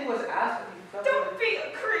 All I did was ask if you felt Don't be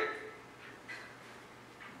a creep.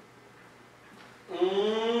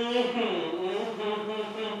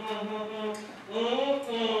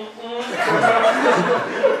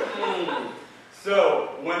 So,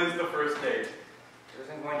 when is the first date? There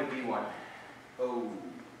isn't going to be one. Oh,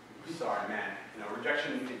 sorry, man. You know,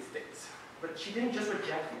 rejection instincts. But she didn't just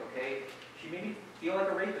reject me, okay? She made me feel like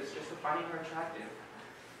a rapist just for finding her attractive.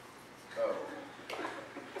 Oh.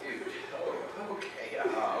 Dude. Oh, okay.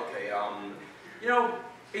 You know,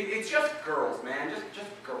 it's just girls, man.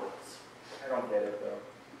 Just girls. I don't get it, though.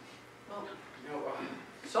 Well, you know,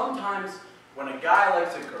 sometimes when a guy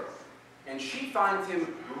likes a girl, and she finds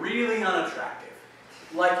him really unattractive,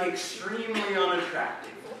 like extremely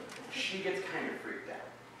unattractive, she gets kind of freaked out.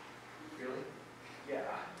 Really? Yeah.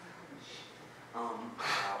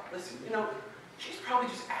 Listen, you know, she's probably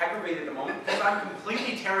just aggravated at the moment because I'm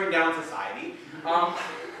completely tearing down society.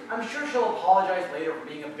 I'm sure she'll apologize later for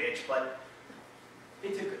being a bitch, but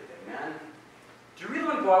it's a good thing, man. Do you really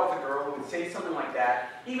want to go out with a girl who would say something like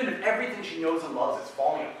that, even if everything she knows and loves is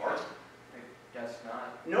falling apart? I guess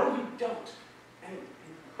not. No, you don't. And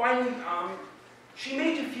finally, she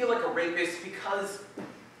made you feel like a rapist because,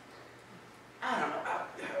 I don't know,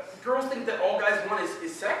 girls think that all guys want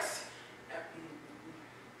is sex,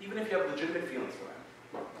 even if you have legitimate feelings for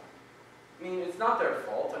them. I mean, it's not their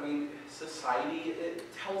fault. I mean, society, it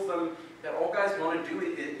tells them that all guys want to do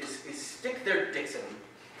is stick their dicks in them.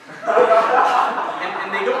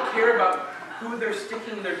 and they don't care about who they're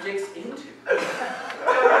sticking their dicks into.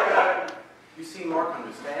 You see, Mark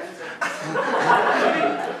understands.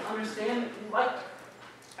 Understand like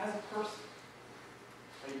as a person.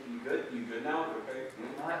 Are you good? You good now? Okay.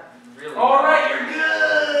 Not really. All right, you're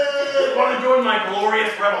good. Want to join my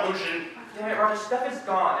glorious revolution? Damn it, Roger, Steph is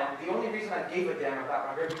gone, and the only reason I gave a damn about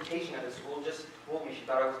my reputation at the school just told me she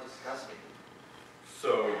thought I was disgusting.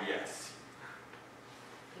 So yes.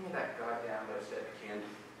 Give me that goddamn lipstick. Candy.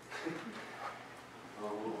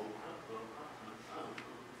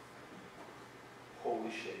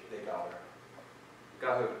 Holy shit, they got her.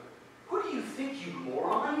 Got who? Who do you think, you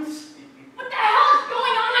morons? What the hell is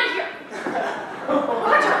going on here?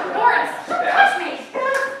 Roger, Morris, don't touch me!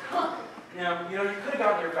 Now, you could have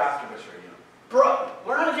gotten here faster this year, Bro,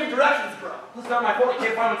 learn how to give directions, bro. It's not my fault you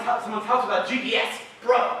can't find someone's house without GPS.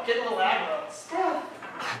 Bro, get a little aggro. Steph,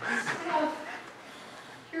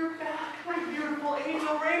 you're back, my beautiful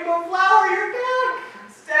angel rainbow flower, you're back!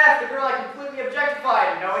 Steph, the girl I completely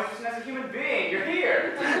objectified, no interest in as a human being, you're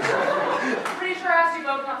here. I'm pretty sure I asked you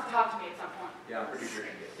both not to talk to me at some point. Yeah, I'm pretty sure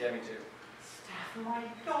she did. Yeah, me too. Steph, my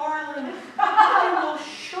darling, I will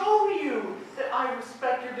show you that I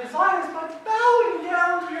respect your desires by bowing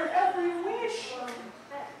down to your every wish.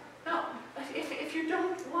 No, if you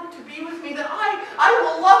don't want to be with me, then I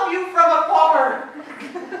will love you from afar,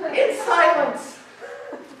 in silence.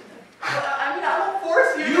 I mean, I won't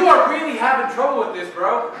force you. You are really having trouble with this,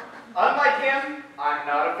 bro. Unlike him, I'm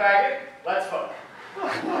not a faggot. Let's fuck. You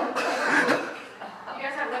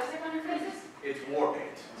guys have lipstick on your faces? It's war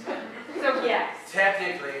paint. So yes.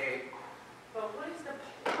 Technically. But what is the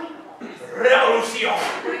point of all this? Revolution!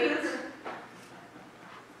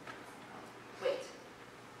 Wait.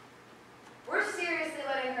 We're seriously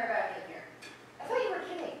letting her back in here. I thought you were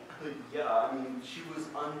kidding. Yeah, I mean, she was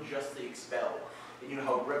unjustly expelled. And you know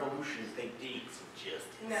how revolutions, they dig some justice.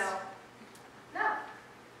 No.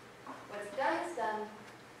 What's done is done.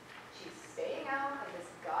 She's staying out of this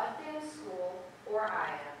goddamn school, or I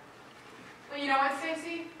am. Well, you know what,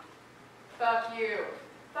 Stacy? Fuck you.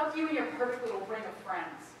 Fuck you and your perfect little ring of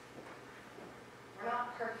friends. We're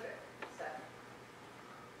not perfect, Steph.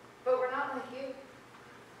 But we're not like you.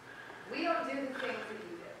 We don't do the things that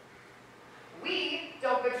you do. We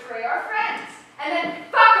don't betray our friends and then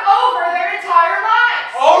fuck over their entire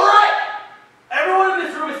lives. All right! Everyone in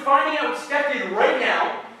this room is finding out what Steph did right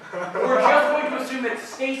now. We're just going to assume that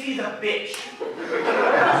Stacy's a bitch.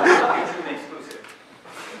 Exclusive.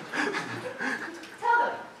 Tell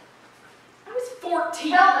them. I was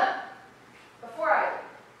 14. Tell them. Before I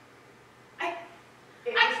leave.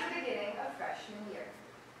 It was the beginning of freshman year.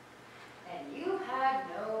 And you had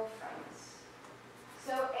no friends.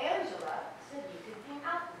 So Angela said you could hang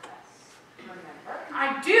out with us. Remember?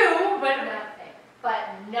 I do, but Nothing.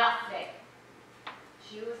 But nothing.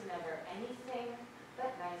 She was never anything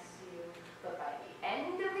but nice to you. But by the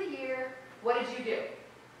end of the year, what did you do?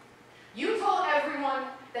 You told everyone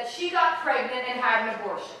that she got pregnant and had an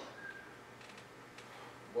abortion.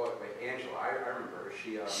 What? Wait, Angela, I remember her.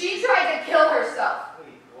 She tried to kill herself.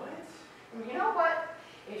 Wait, what? And you know what?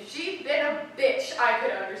 If she'd been a bitch, I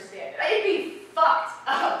could understand it. I'd be fucked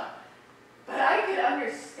up. But I could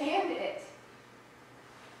understand it.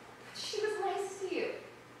 But she was nice to you.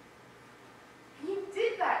 And you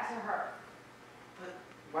did that to her. But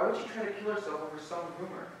why would she try to kill herself over some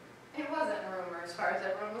rumor? It wasn't a rumor as far as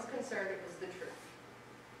everyone was concerned. It was the truth.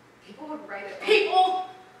 People would write it. people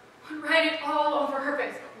would write it all over her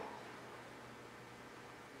Facebook wall.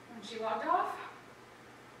 When she logged off,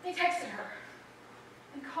 they texted her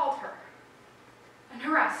and called her and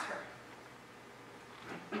harassed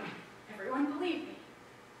her. Everyone believed me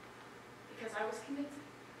because I was convincing.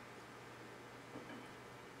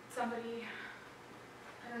 Somebody,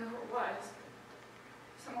 I don't know who it was,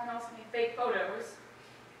 someone else made fake photos,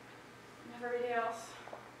 and everybody else,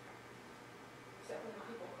 except for the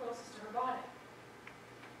people closest to her body.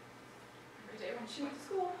 Every day when she went to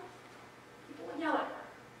school, people would yell at her.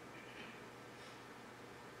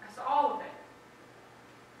 I saw all of it.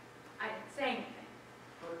 I didn't say anything.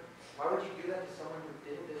 But why would you do that to someone who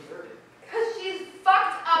didn't deserve it? Because she's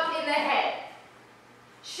fucked up in the head.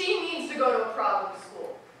 She needs to go to a problem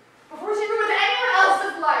school before she ruins anyone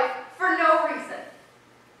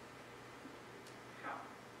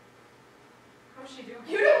What's she doing?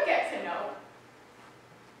 You don't get to know.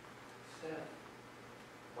 Steph,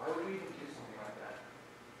 why would we even do something like that?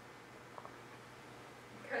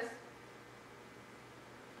 Because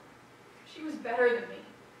she was better than me.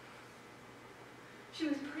 She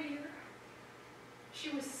was prettier. She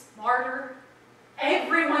was smarter.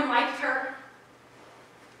 Everyone liked her.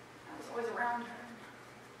 I was always around her.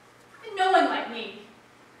 And no one liked me.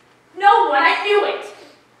 No one. I knew it.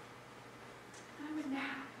 And I was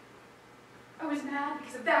mad. I was mad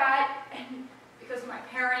because of that, and because of my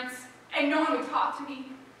parents, and no one would talk to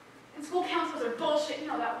me. And school counselors are bullshit, you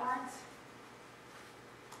know that, Lawrence.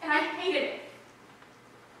 And I hated it.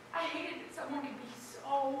 I hated that someone could be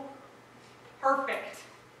so perfect.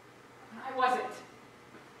 And I wasn't.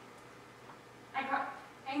 I got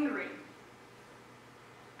angry.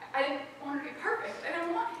 I didn't want her to be perfect. I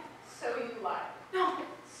didn't want it. So you lied. No.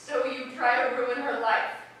 So you try to ruin her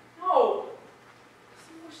life. No.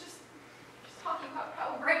 Someone was just talking about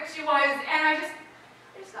how great she was, and I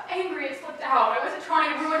just got angry and slipped out. I wasn't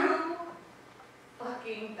trying to ruin her.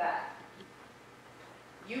 Fucking that.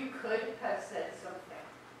 You could have said something.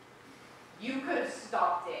 You could have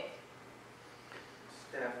stopped it.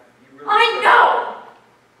 Steph, you really... I know!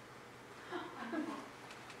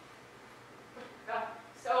 It felt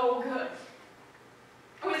so good.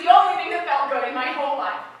 It was the only thing that felt good in my whole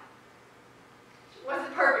life. She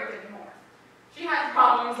wasn't perfect anymore. She had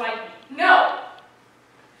problems like me. No!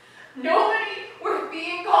 Nobody worth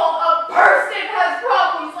being called a person has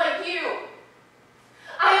problems like you.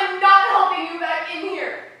 I am not helping you back in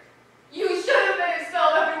here. You should have been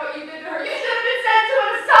expelled after what you did to her. You should have been sent to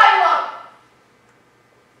an asylum.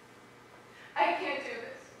 I can't do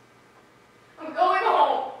this. I'm going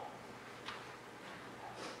home.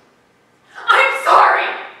 I'm sorry.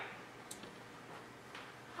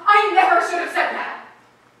 I never should have said that.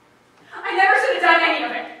 I never should have done any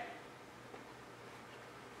of it.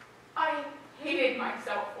 I hated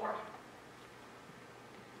myself for it.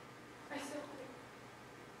 I still do.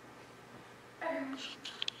 Everyone, just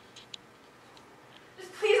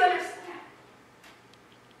please understand.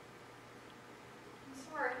 I'm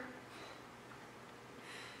sorry.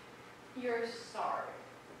 You're sorry.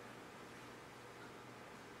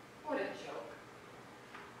 What a joke.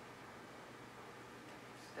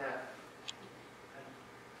 Steph,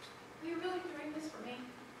 Are you really doing this for me?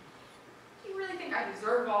 Do you really think I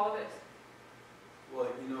deserve all of this? Well,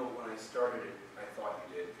 you know, when I started it, I thought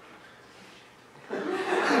you did.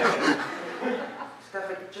 Steph,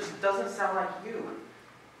 it just doesn't sound like you.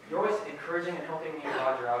 You're always encouraging and helping me and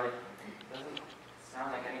Roger out. It doesn't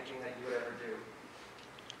sound like anything that you would ever do.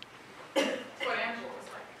 That's what Angela was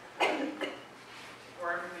like. For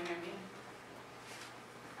everything I mean.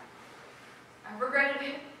 I regretted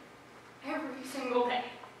it every single day.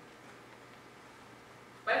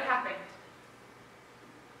 But it happened.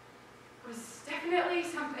 It was definitely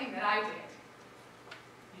something that I did.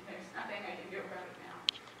 And there's nothing I can do about it now.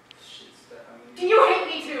 Shit, Steph, I mean... Do you hate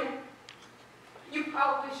me too? You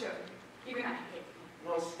probably should. Even I hate me.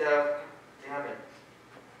 No, Steph, damn it.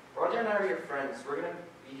 Roger and I are your friends. We're gonna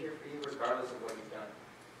be here for you regardless of what you've done.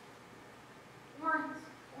 Lawrence,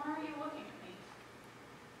 why are you looking at me?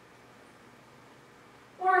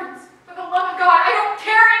 Lawrence, for the love of God, I don't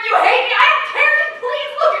care if you hate me! I don't care! Just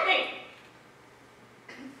please look at me!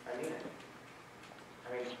 I mean it. I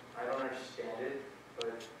mean, I don't understand it,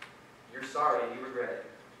 but you're sorry and you regret it.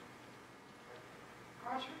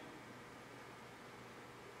 Roger?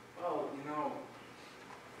 Well, you know,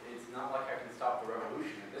 it's not like I can stop the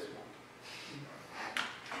revolution at this point.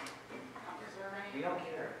 I don't deserve any. We don't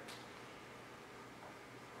care.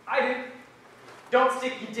 I do. Don't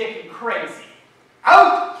stick your dick in crazy.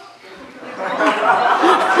 Out!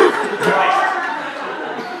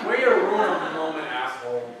 Way to ruin a moment,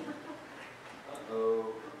 asshole.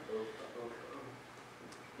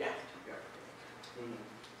 Yeah.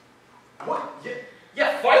 What?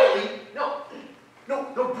 Yeah, finally! No,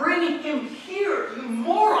 bringing him here, you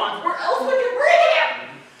morons! Where else would you bring him?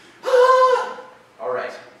 All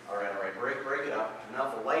right. Break it up.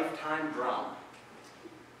 Enough lifetime drama.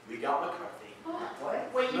 We got McCarthy.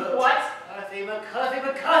 What? Wait, you what? McCarthy, we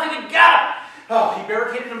got him! Oh, he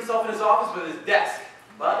barricaded himself in his office with his desk.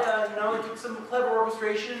 But, it took some clever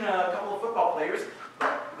orchestration, a couple of football players.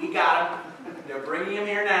 But we got him. They're bringing him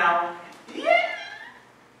here now. Yeah.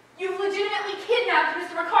 You've legitimately kidnapped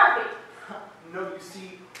Mr. McCarthy. No, you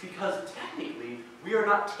see, because technically, we are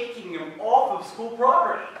not taking him off of school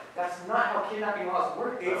property. That's not how kidnapping laws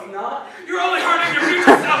work, though. It's not. You're only hurting your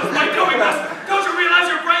future self by doing this. Don't you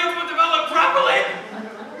realize your brains won't develop properly?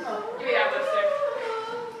 Give me that lipstick.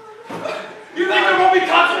 You think there won't be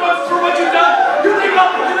consequences for what you've done? You think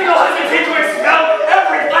I'll hesitate to expel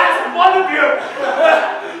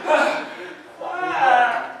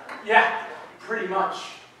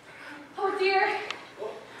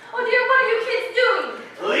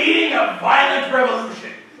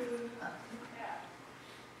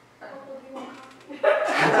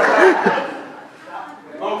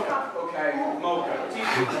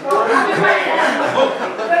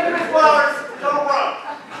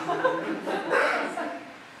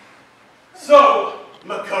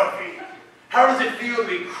How does it feel to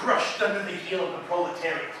be crushed under the heel of the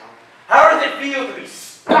proletariat? How does it feel to be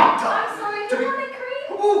stomped on? I'm sorry, do you want any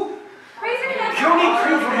cream? Ooh! Raise your hand. You don't need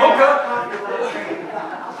cream from mocha!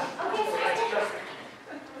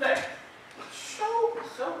 Okay,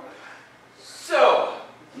 So,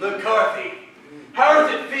 McCarthy, how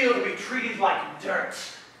does it feel to be treated like dirt?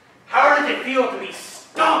 How does it feel to be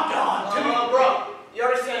stomped on? Bro, you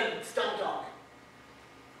already said stomped on.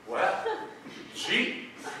 Well, gee,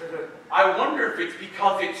 I wonder if it's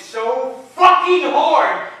because it's so fucking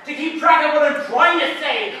hard to keep track of what I'm trying to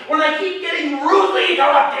say when I keep getting rudely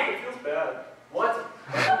interrupted. It feels bad. What?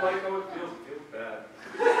 Like how it feels bad.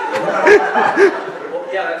 Well,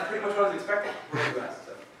 yeah, that's pretty much what I was expecting.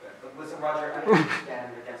 Listen, Roger, I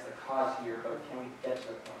understand you're against the cause here, but can we get to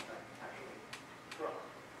the point, actually?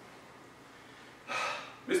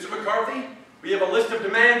 Mr. McCarthy, we have a list of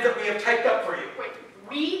demands that we have typed up for you. Wait,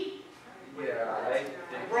 we? Yeah, I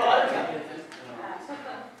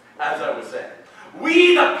As I was saying,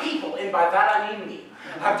 we the people, and by that I mean me,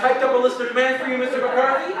 have typed up a list of demands for you, Mr.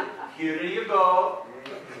 McCarthy. Here you go.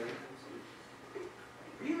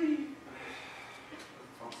 Really?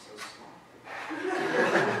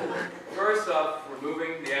 First off,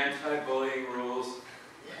 removing the anti-bullying rules.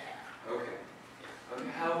 Okay.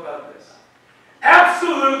 How about this?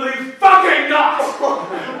 Absolutely fucking not!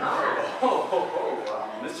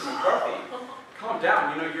 Mr. McCarthy, calm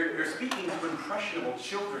down. You know, you're speaking to impressionable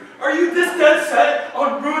children. Are you this dead set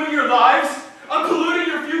on ruining your lives? On polluting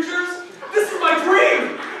your futures? This is my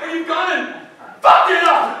dream! And you've gone and fucked it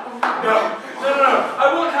up! No.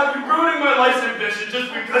 I won't have you ruining my life's ambition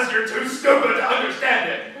just because you're too stupid to understand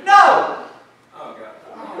it. No! Oh, God.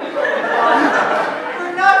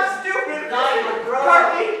 You're not stupid!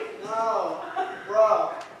 McCarthy! No,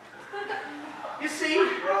 bro. You see, I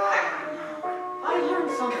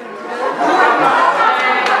learned something today.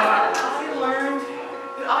 I learned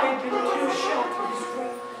that I had been too sheltered.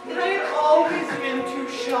 That I had always been too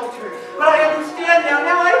sheltered. But I understand now.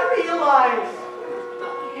 Now I realize.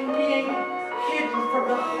 In being hidden from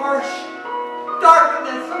the harsh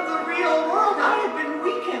darkness of the real world, I had been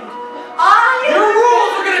weakened. Your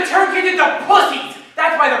rules are gonna turn kids into pussies!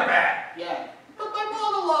 That's why they're bad! Yeah. But my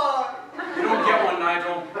monologue. You don't get one,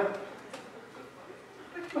 Nigel.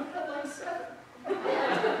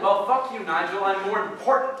 Well, fuck you, Nigel. I'm more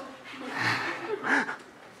important.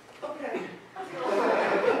 Okay.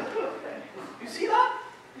 You see that?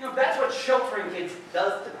 You know, that's what sheltering kids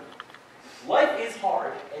does to them. Life is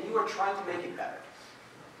hard, and you are trying to make it better.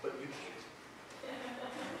 But you can't.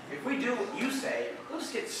 If we do what you say, we'll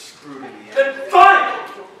just get screwed in the end. Then fine!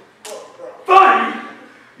 Fine!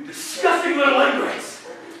 You disgusting little ingrates!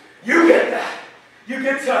 You get that! You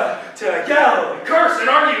get to yell and curse and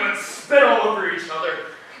argue and spit all over each other.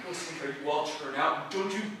 We'll see how you all turn out.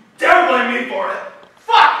 Don't you dare blame me for it!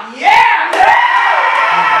 Fuck yeah!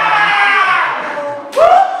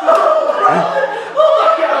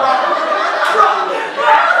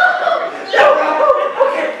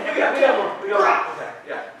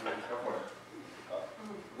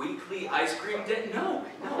 Weekly ice cream day? No.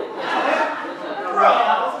 Bro,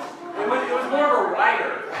 it was more of a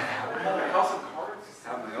rider. House of Cards.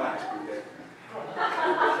 Have my own ice cream day.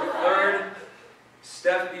 Third,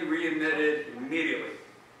 Steph be readmitted immediately.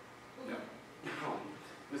 No. No,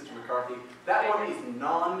 Mr. McCarthy, that one is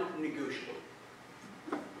non-negotiable.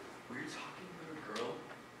 We're talking about a girl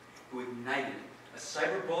who ignited a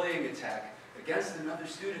cyberbullying attack against another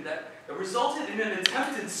student that resulted in an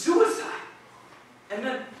attempted suicide. And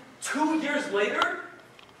then 2 years later,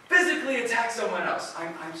 physically attacked someone else.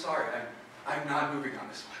 I'm sorry. I'm not moving on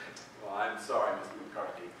this one. Well, I'm sorry, Mr.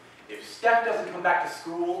 McCarthy. If Steph doesn't come back to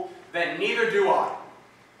school, then neither do I.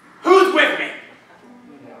 Who's with me?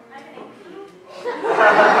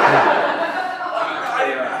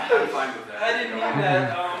 I'm fine with that. I didn't mean that.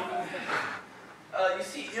 You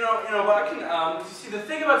see, you know, but I can. You see, the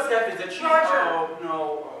thing about Steph is that she's. Roger. Oh no.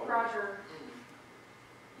 Roger.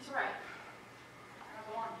 He's right. I don't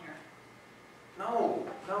belong here. No.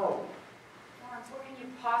 Lawrence, what can you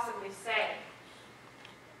possibly say?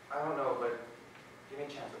 I don't know, but give me a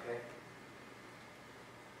chance, okay?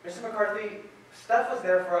 Mr. McCarthy, Steph was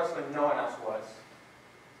there for us when no one else was.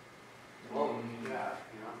 Well, yeah,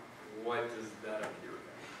 you know. What does that have to do with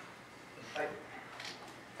it?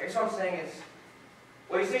 I guess what I'm saying is,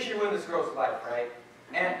 well, you say she ruined this girl's life, right?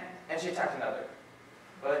 And she attacked another.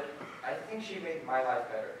 But I think she made my life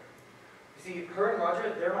better. You see, her and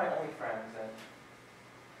Roger, they're my only friends, and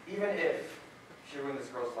even if she ruined this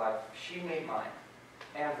girl's life, she made mine,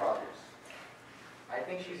 and Roger's. I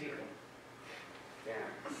think she's even. Damn,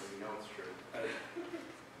 you know it's true.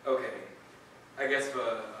 Okay, I guess if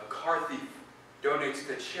a car thief donates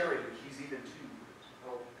to charity, he's even too.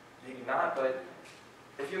 Well, maybe not, but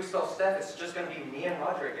if you expel Steph, it's just going to be me and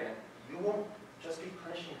Roger again. You won't just be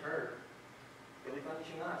punishing her. You'll be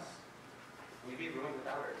punishing us. We'd be ruined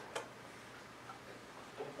without her.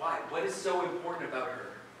 But why? What is so important about her?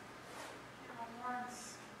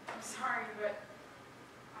 Lawrence, I'm sorry, but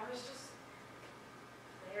I was just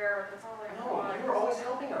there. That's all I No, was. you were always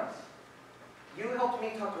helping us. You helped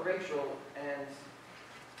me talk to Rachel, and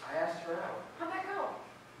I asked her out. How'd that go?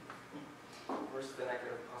 Worse than I could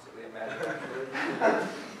have possibly imagined, actually.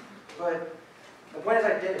 But the point is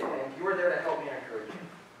I did it, and you were there to help me and encourage me.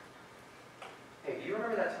 Hey, do you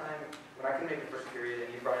remember that time when I couldn't make the first period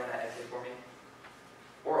and you brought in that essay for me?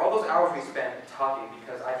 Or all those hours we spent talking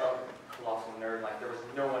because I felt a colossal nerd, like there was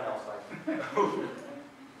no one else like me?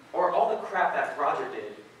 Or all the crap that Roger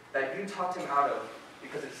did that you talked him out of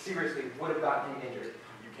because it seriously would have gotten him injured?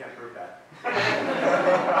 You can't prove that.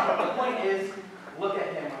 The point is, look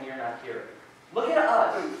at him when you're not here. Look at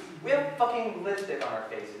us. We have fucking lipstick on our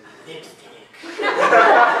faces. Lipstick. We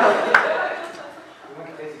won't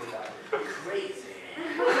get busy with that. Crazy.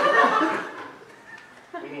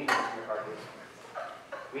 We need Mr. McCarthy.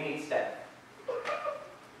 We need Steph.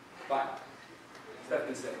 Fine. Steph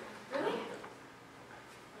can stay. Really?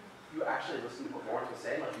 You actually listened to what Lawrence was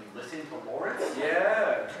saying? Like you listened to Lawrence?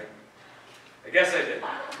 Yeah. I guess I did.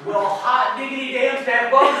 Well, hot diggity damn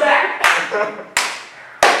Steph, welcome back!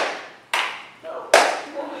 No.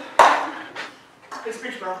 Good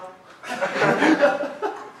speech, bro. I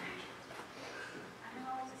don't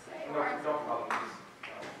know what to say. No, no problem.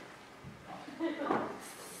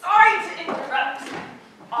 Sorry to interrupt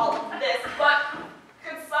all of this, but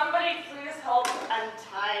could somebody please help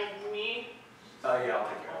untie me? Yeah, I'll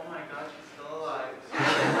take care of it. Oh my God, she's still alive.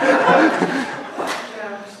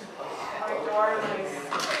 My darling.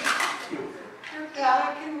 You're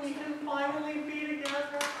back and we can finally be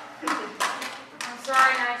together. I'm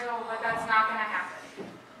sorry, Nigel, but that's not going to happen.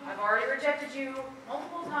 I've already rejected you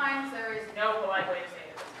multiple times. There is no polite way to say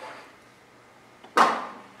it at this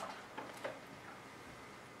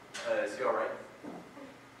point. Is he all right?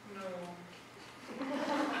 No.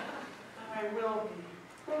 I will be.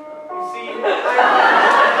 You see,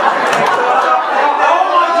 Oh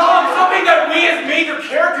my God! Something that we as major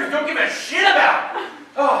characters don't give a shit about!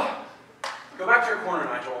 Oh. Go back to your corner,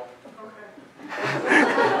 Nigel.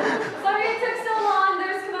 Sorry it took so long.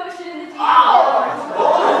 There's commotion in the team.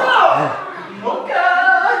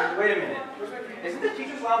 Okay. Wait a minute. Isn't the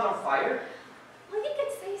teacher's lounge on fire? Well, you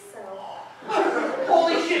could say so.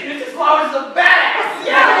 holy shit, Mrs. Flowers is a badass!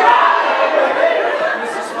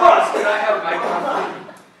 Mrs. Ross, can I have my coffee?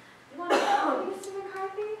 You want to go, Mr.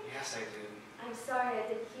 McCarthy? Yes, I did. I'm sorry I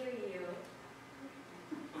didn't hear you.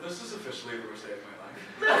 Well, this is officially the worst day of my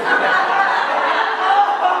life.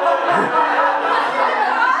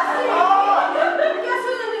 Guess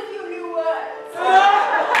who in a few new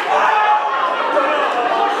words?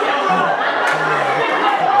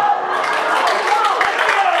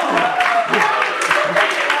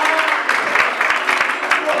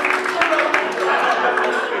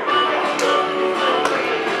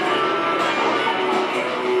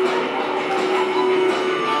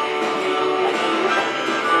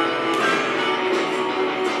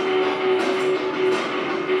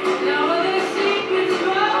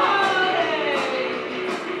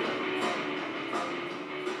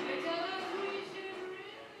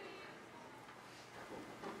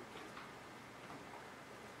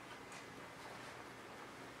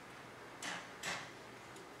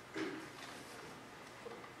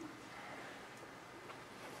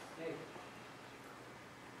 Hey,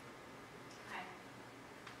 Hi.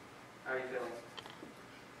 how are you feeling?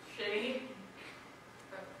 Shitty.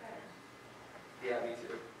 But better. Yeah, me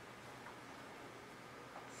too.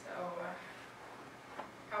 So,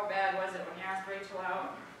 how bad was it when you asked Rachel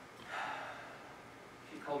out?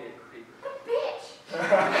 She called me a creep. The bitch!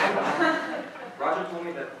 Roger told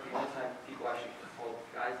me that the only time people actually called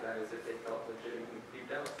guys that is if they felt legitimately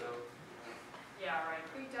creeped out, so Yeah, right.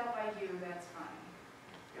 Creeped out by you, that's fine.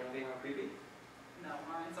 you're not being all creepy? No,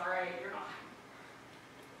 it's alright, you're not.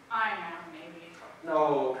 I am, maybe.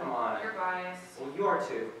 No, come on. You're biased. Well, you are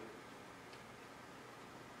too.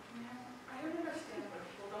 You know, I don't understand why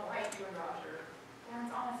people don't like you and Roger.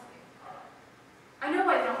 Lawrence, honestly. I know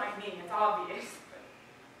why they don't like me, it's obvious, but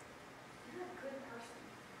you're a good person.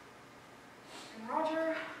 And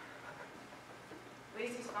Roger, at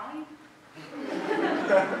least he's funny.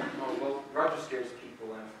 Oh, well, Roger scares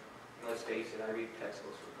people, and let's face it, I read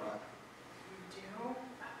textbooks for fun. You do?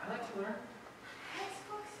 I like to learn.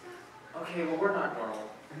 Textbook stuff? Okay, well, we're not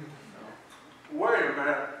normal. Wait a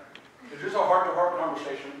minute. Is this a heart-to-heart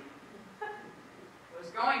conversation?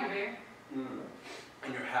 was going to be.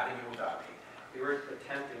 And you're having it without me. We were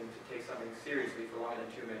attempting to take something seriously for longer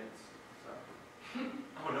than 2 minutes. So.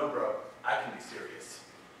 Oh no, bro. I can be serious.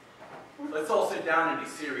 Let's all sit down and be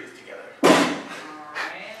serious together.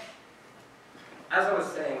 Alright. As I was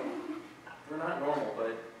saying, we're not normal,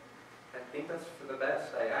 but I think that's for the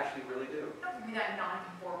best. I actually really do. Don't give me that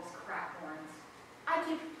non-conformist crap, Lawrence. I'd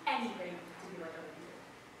give anything to be like other people.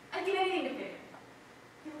 I'd give anything to fit in.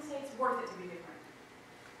 People say it's worth it to be different.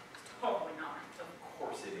 It's totally not. Of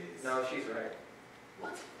course it is. No, she's right.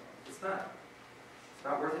 What? It's not. It's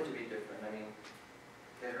not worth it to be different. I mean,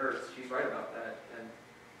 it hurts. She's right about that. And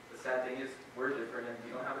the sad thing is, we're different and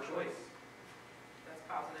we don't have a choice. That's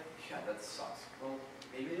positive. Yeah, that sucks. Well,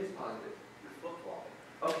 maybe it is positive. You're flip-flopping.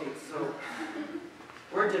 Okay, so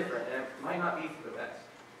we're different, and it might not be for the best.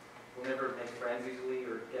 We'll never make friends easily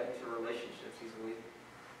or get into relationships easily.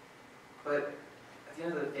 But at the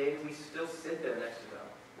end of the day, we still sit there next to them.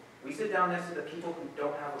 We sit down next to the people who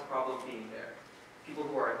don't have a problem being there. People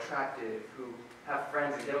who are attractive, who have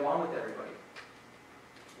friends and get along with everybody.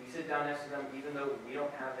 We sit down next to them even though we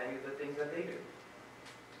don't have any of the things that they do.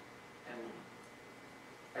 And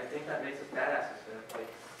I think that makes us badasses to them.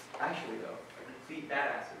 Like, actually though, complete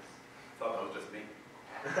badasses. Thought that was just me.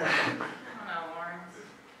 I don't know, Lawrence.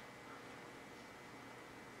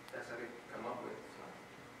 That's what we come up with. So.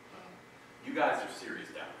 You guys are serious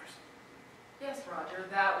downers. Yes, Roger,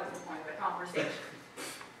 that was the point of the conversation.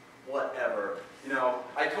 Whatever. You know,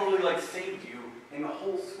 I totally saved you and the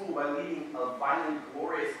whole school by leading a violent,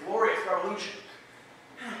 glorious revolution.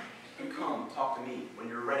 And come, talk to me when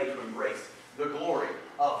you're ready to embrace the glory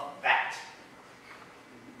of that.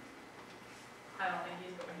 I don't think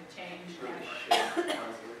he's going to change. Really shit,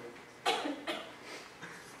 honestly.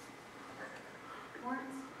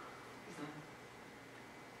 Lawrence?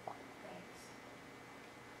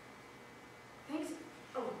 Thanks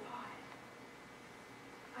a lot.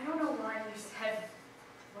 I don't know why you said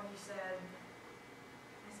what you said.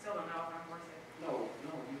 I still don't know if I'm worth it. No,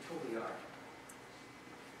 you totally are.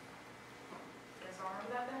 Guess I'll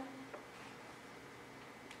remember that then.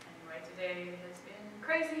 Anyway, today has been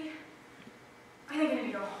crazy. I think I need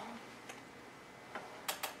to go home.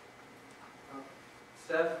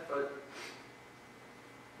 Steph, but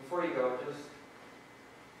before you go, just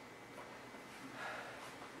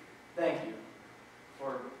thank you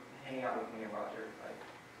for hanging out with me and Roger.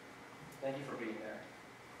 Thank you for being there.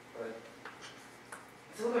 But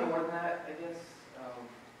it's a little bit more than that, I guess.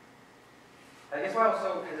 I guess why I was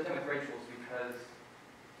so hesitant with Rachel is because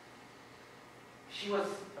she was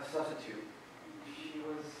a substitute. She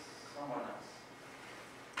was someone else.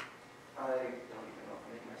 I don't even know if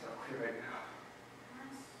I'm making myself clear right now.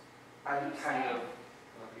 I kind of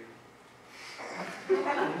love you.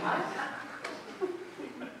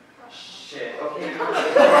 Shit, okay.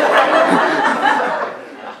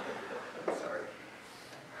 Sorry.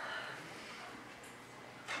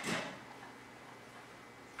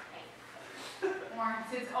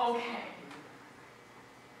 Lawrence, it's okay.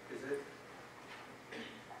 Is it?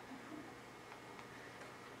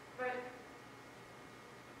 But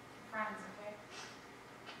friends, okay?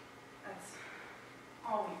 That's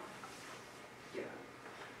all we want. Yeah.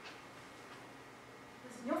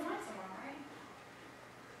 Listen, you'll find someone, right?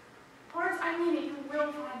 Lawrence, I mean it, you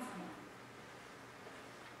will find someone.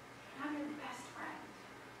 I'm your best friend.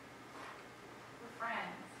 We're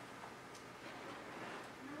friends.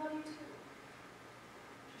 And I love you too.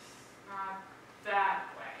 Just not that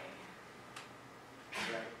way.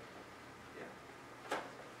 Right.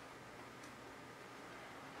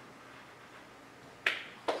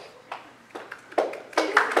 So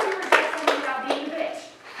you can reject someone without being a bitch.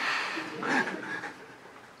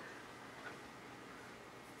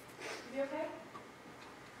 You be okay?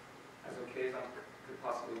 As okay as I could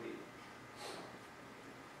possibly be.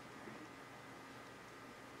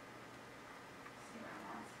 See you around,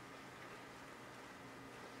 Lawrence.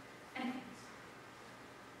 And thanks.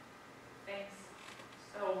 Thanks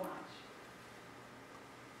so much.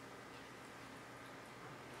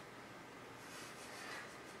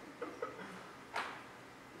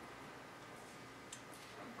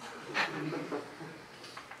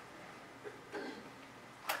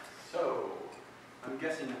 So, I'm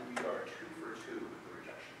guessing that we are 2 for 2 with the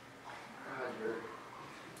rejection. Roger.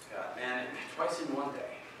 God, man, twice in one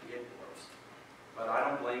day. You get the worst. But I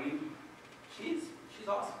don't blame you. She's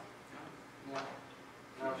awesome.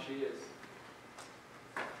 No, she is.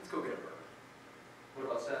 Let's go get a burger. What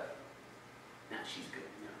about Seth? Nah, she's good.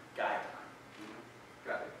 You know, guy time. You know?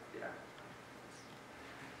 Got it, yeah.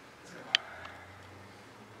 Let's go.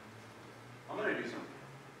 I'm gonna do something.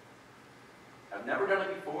 I've never done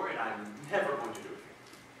it before, and I'm never going to do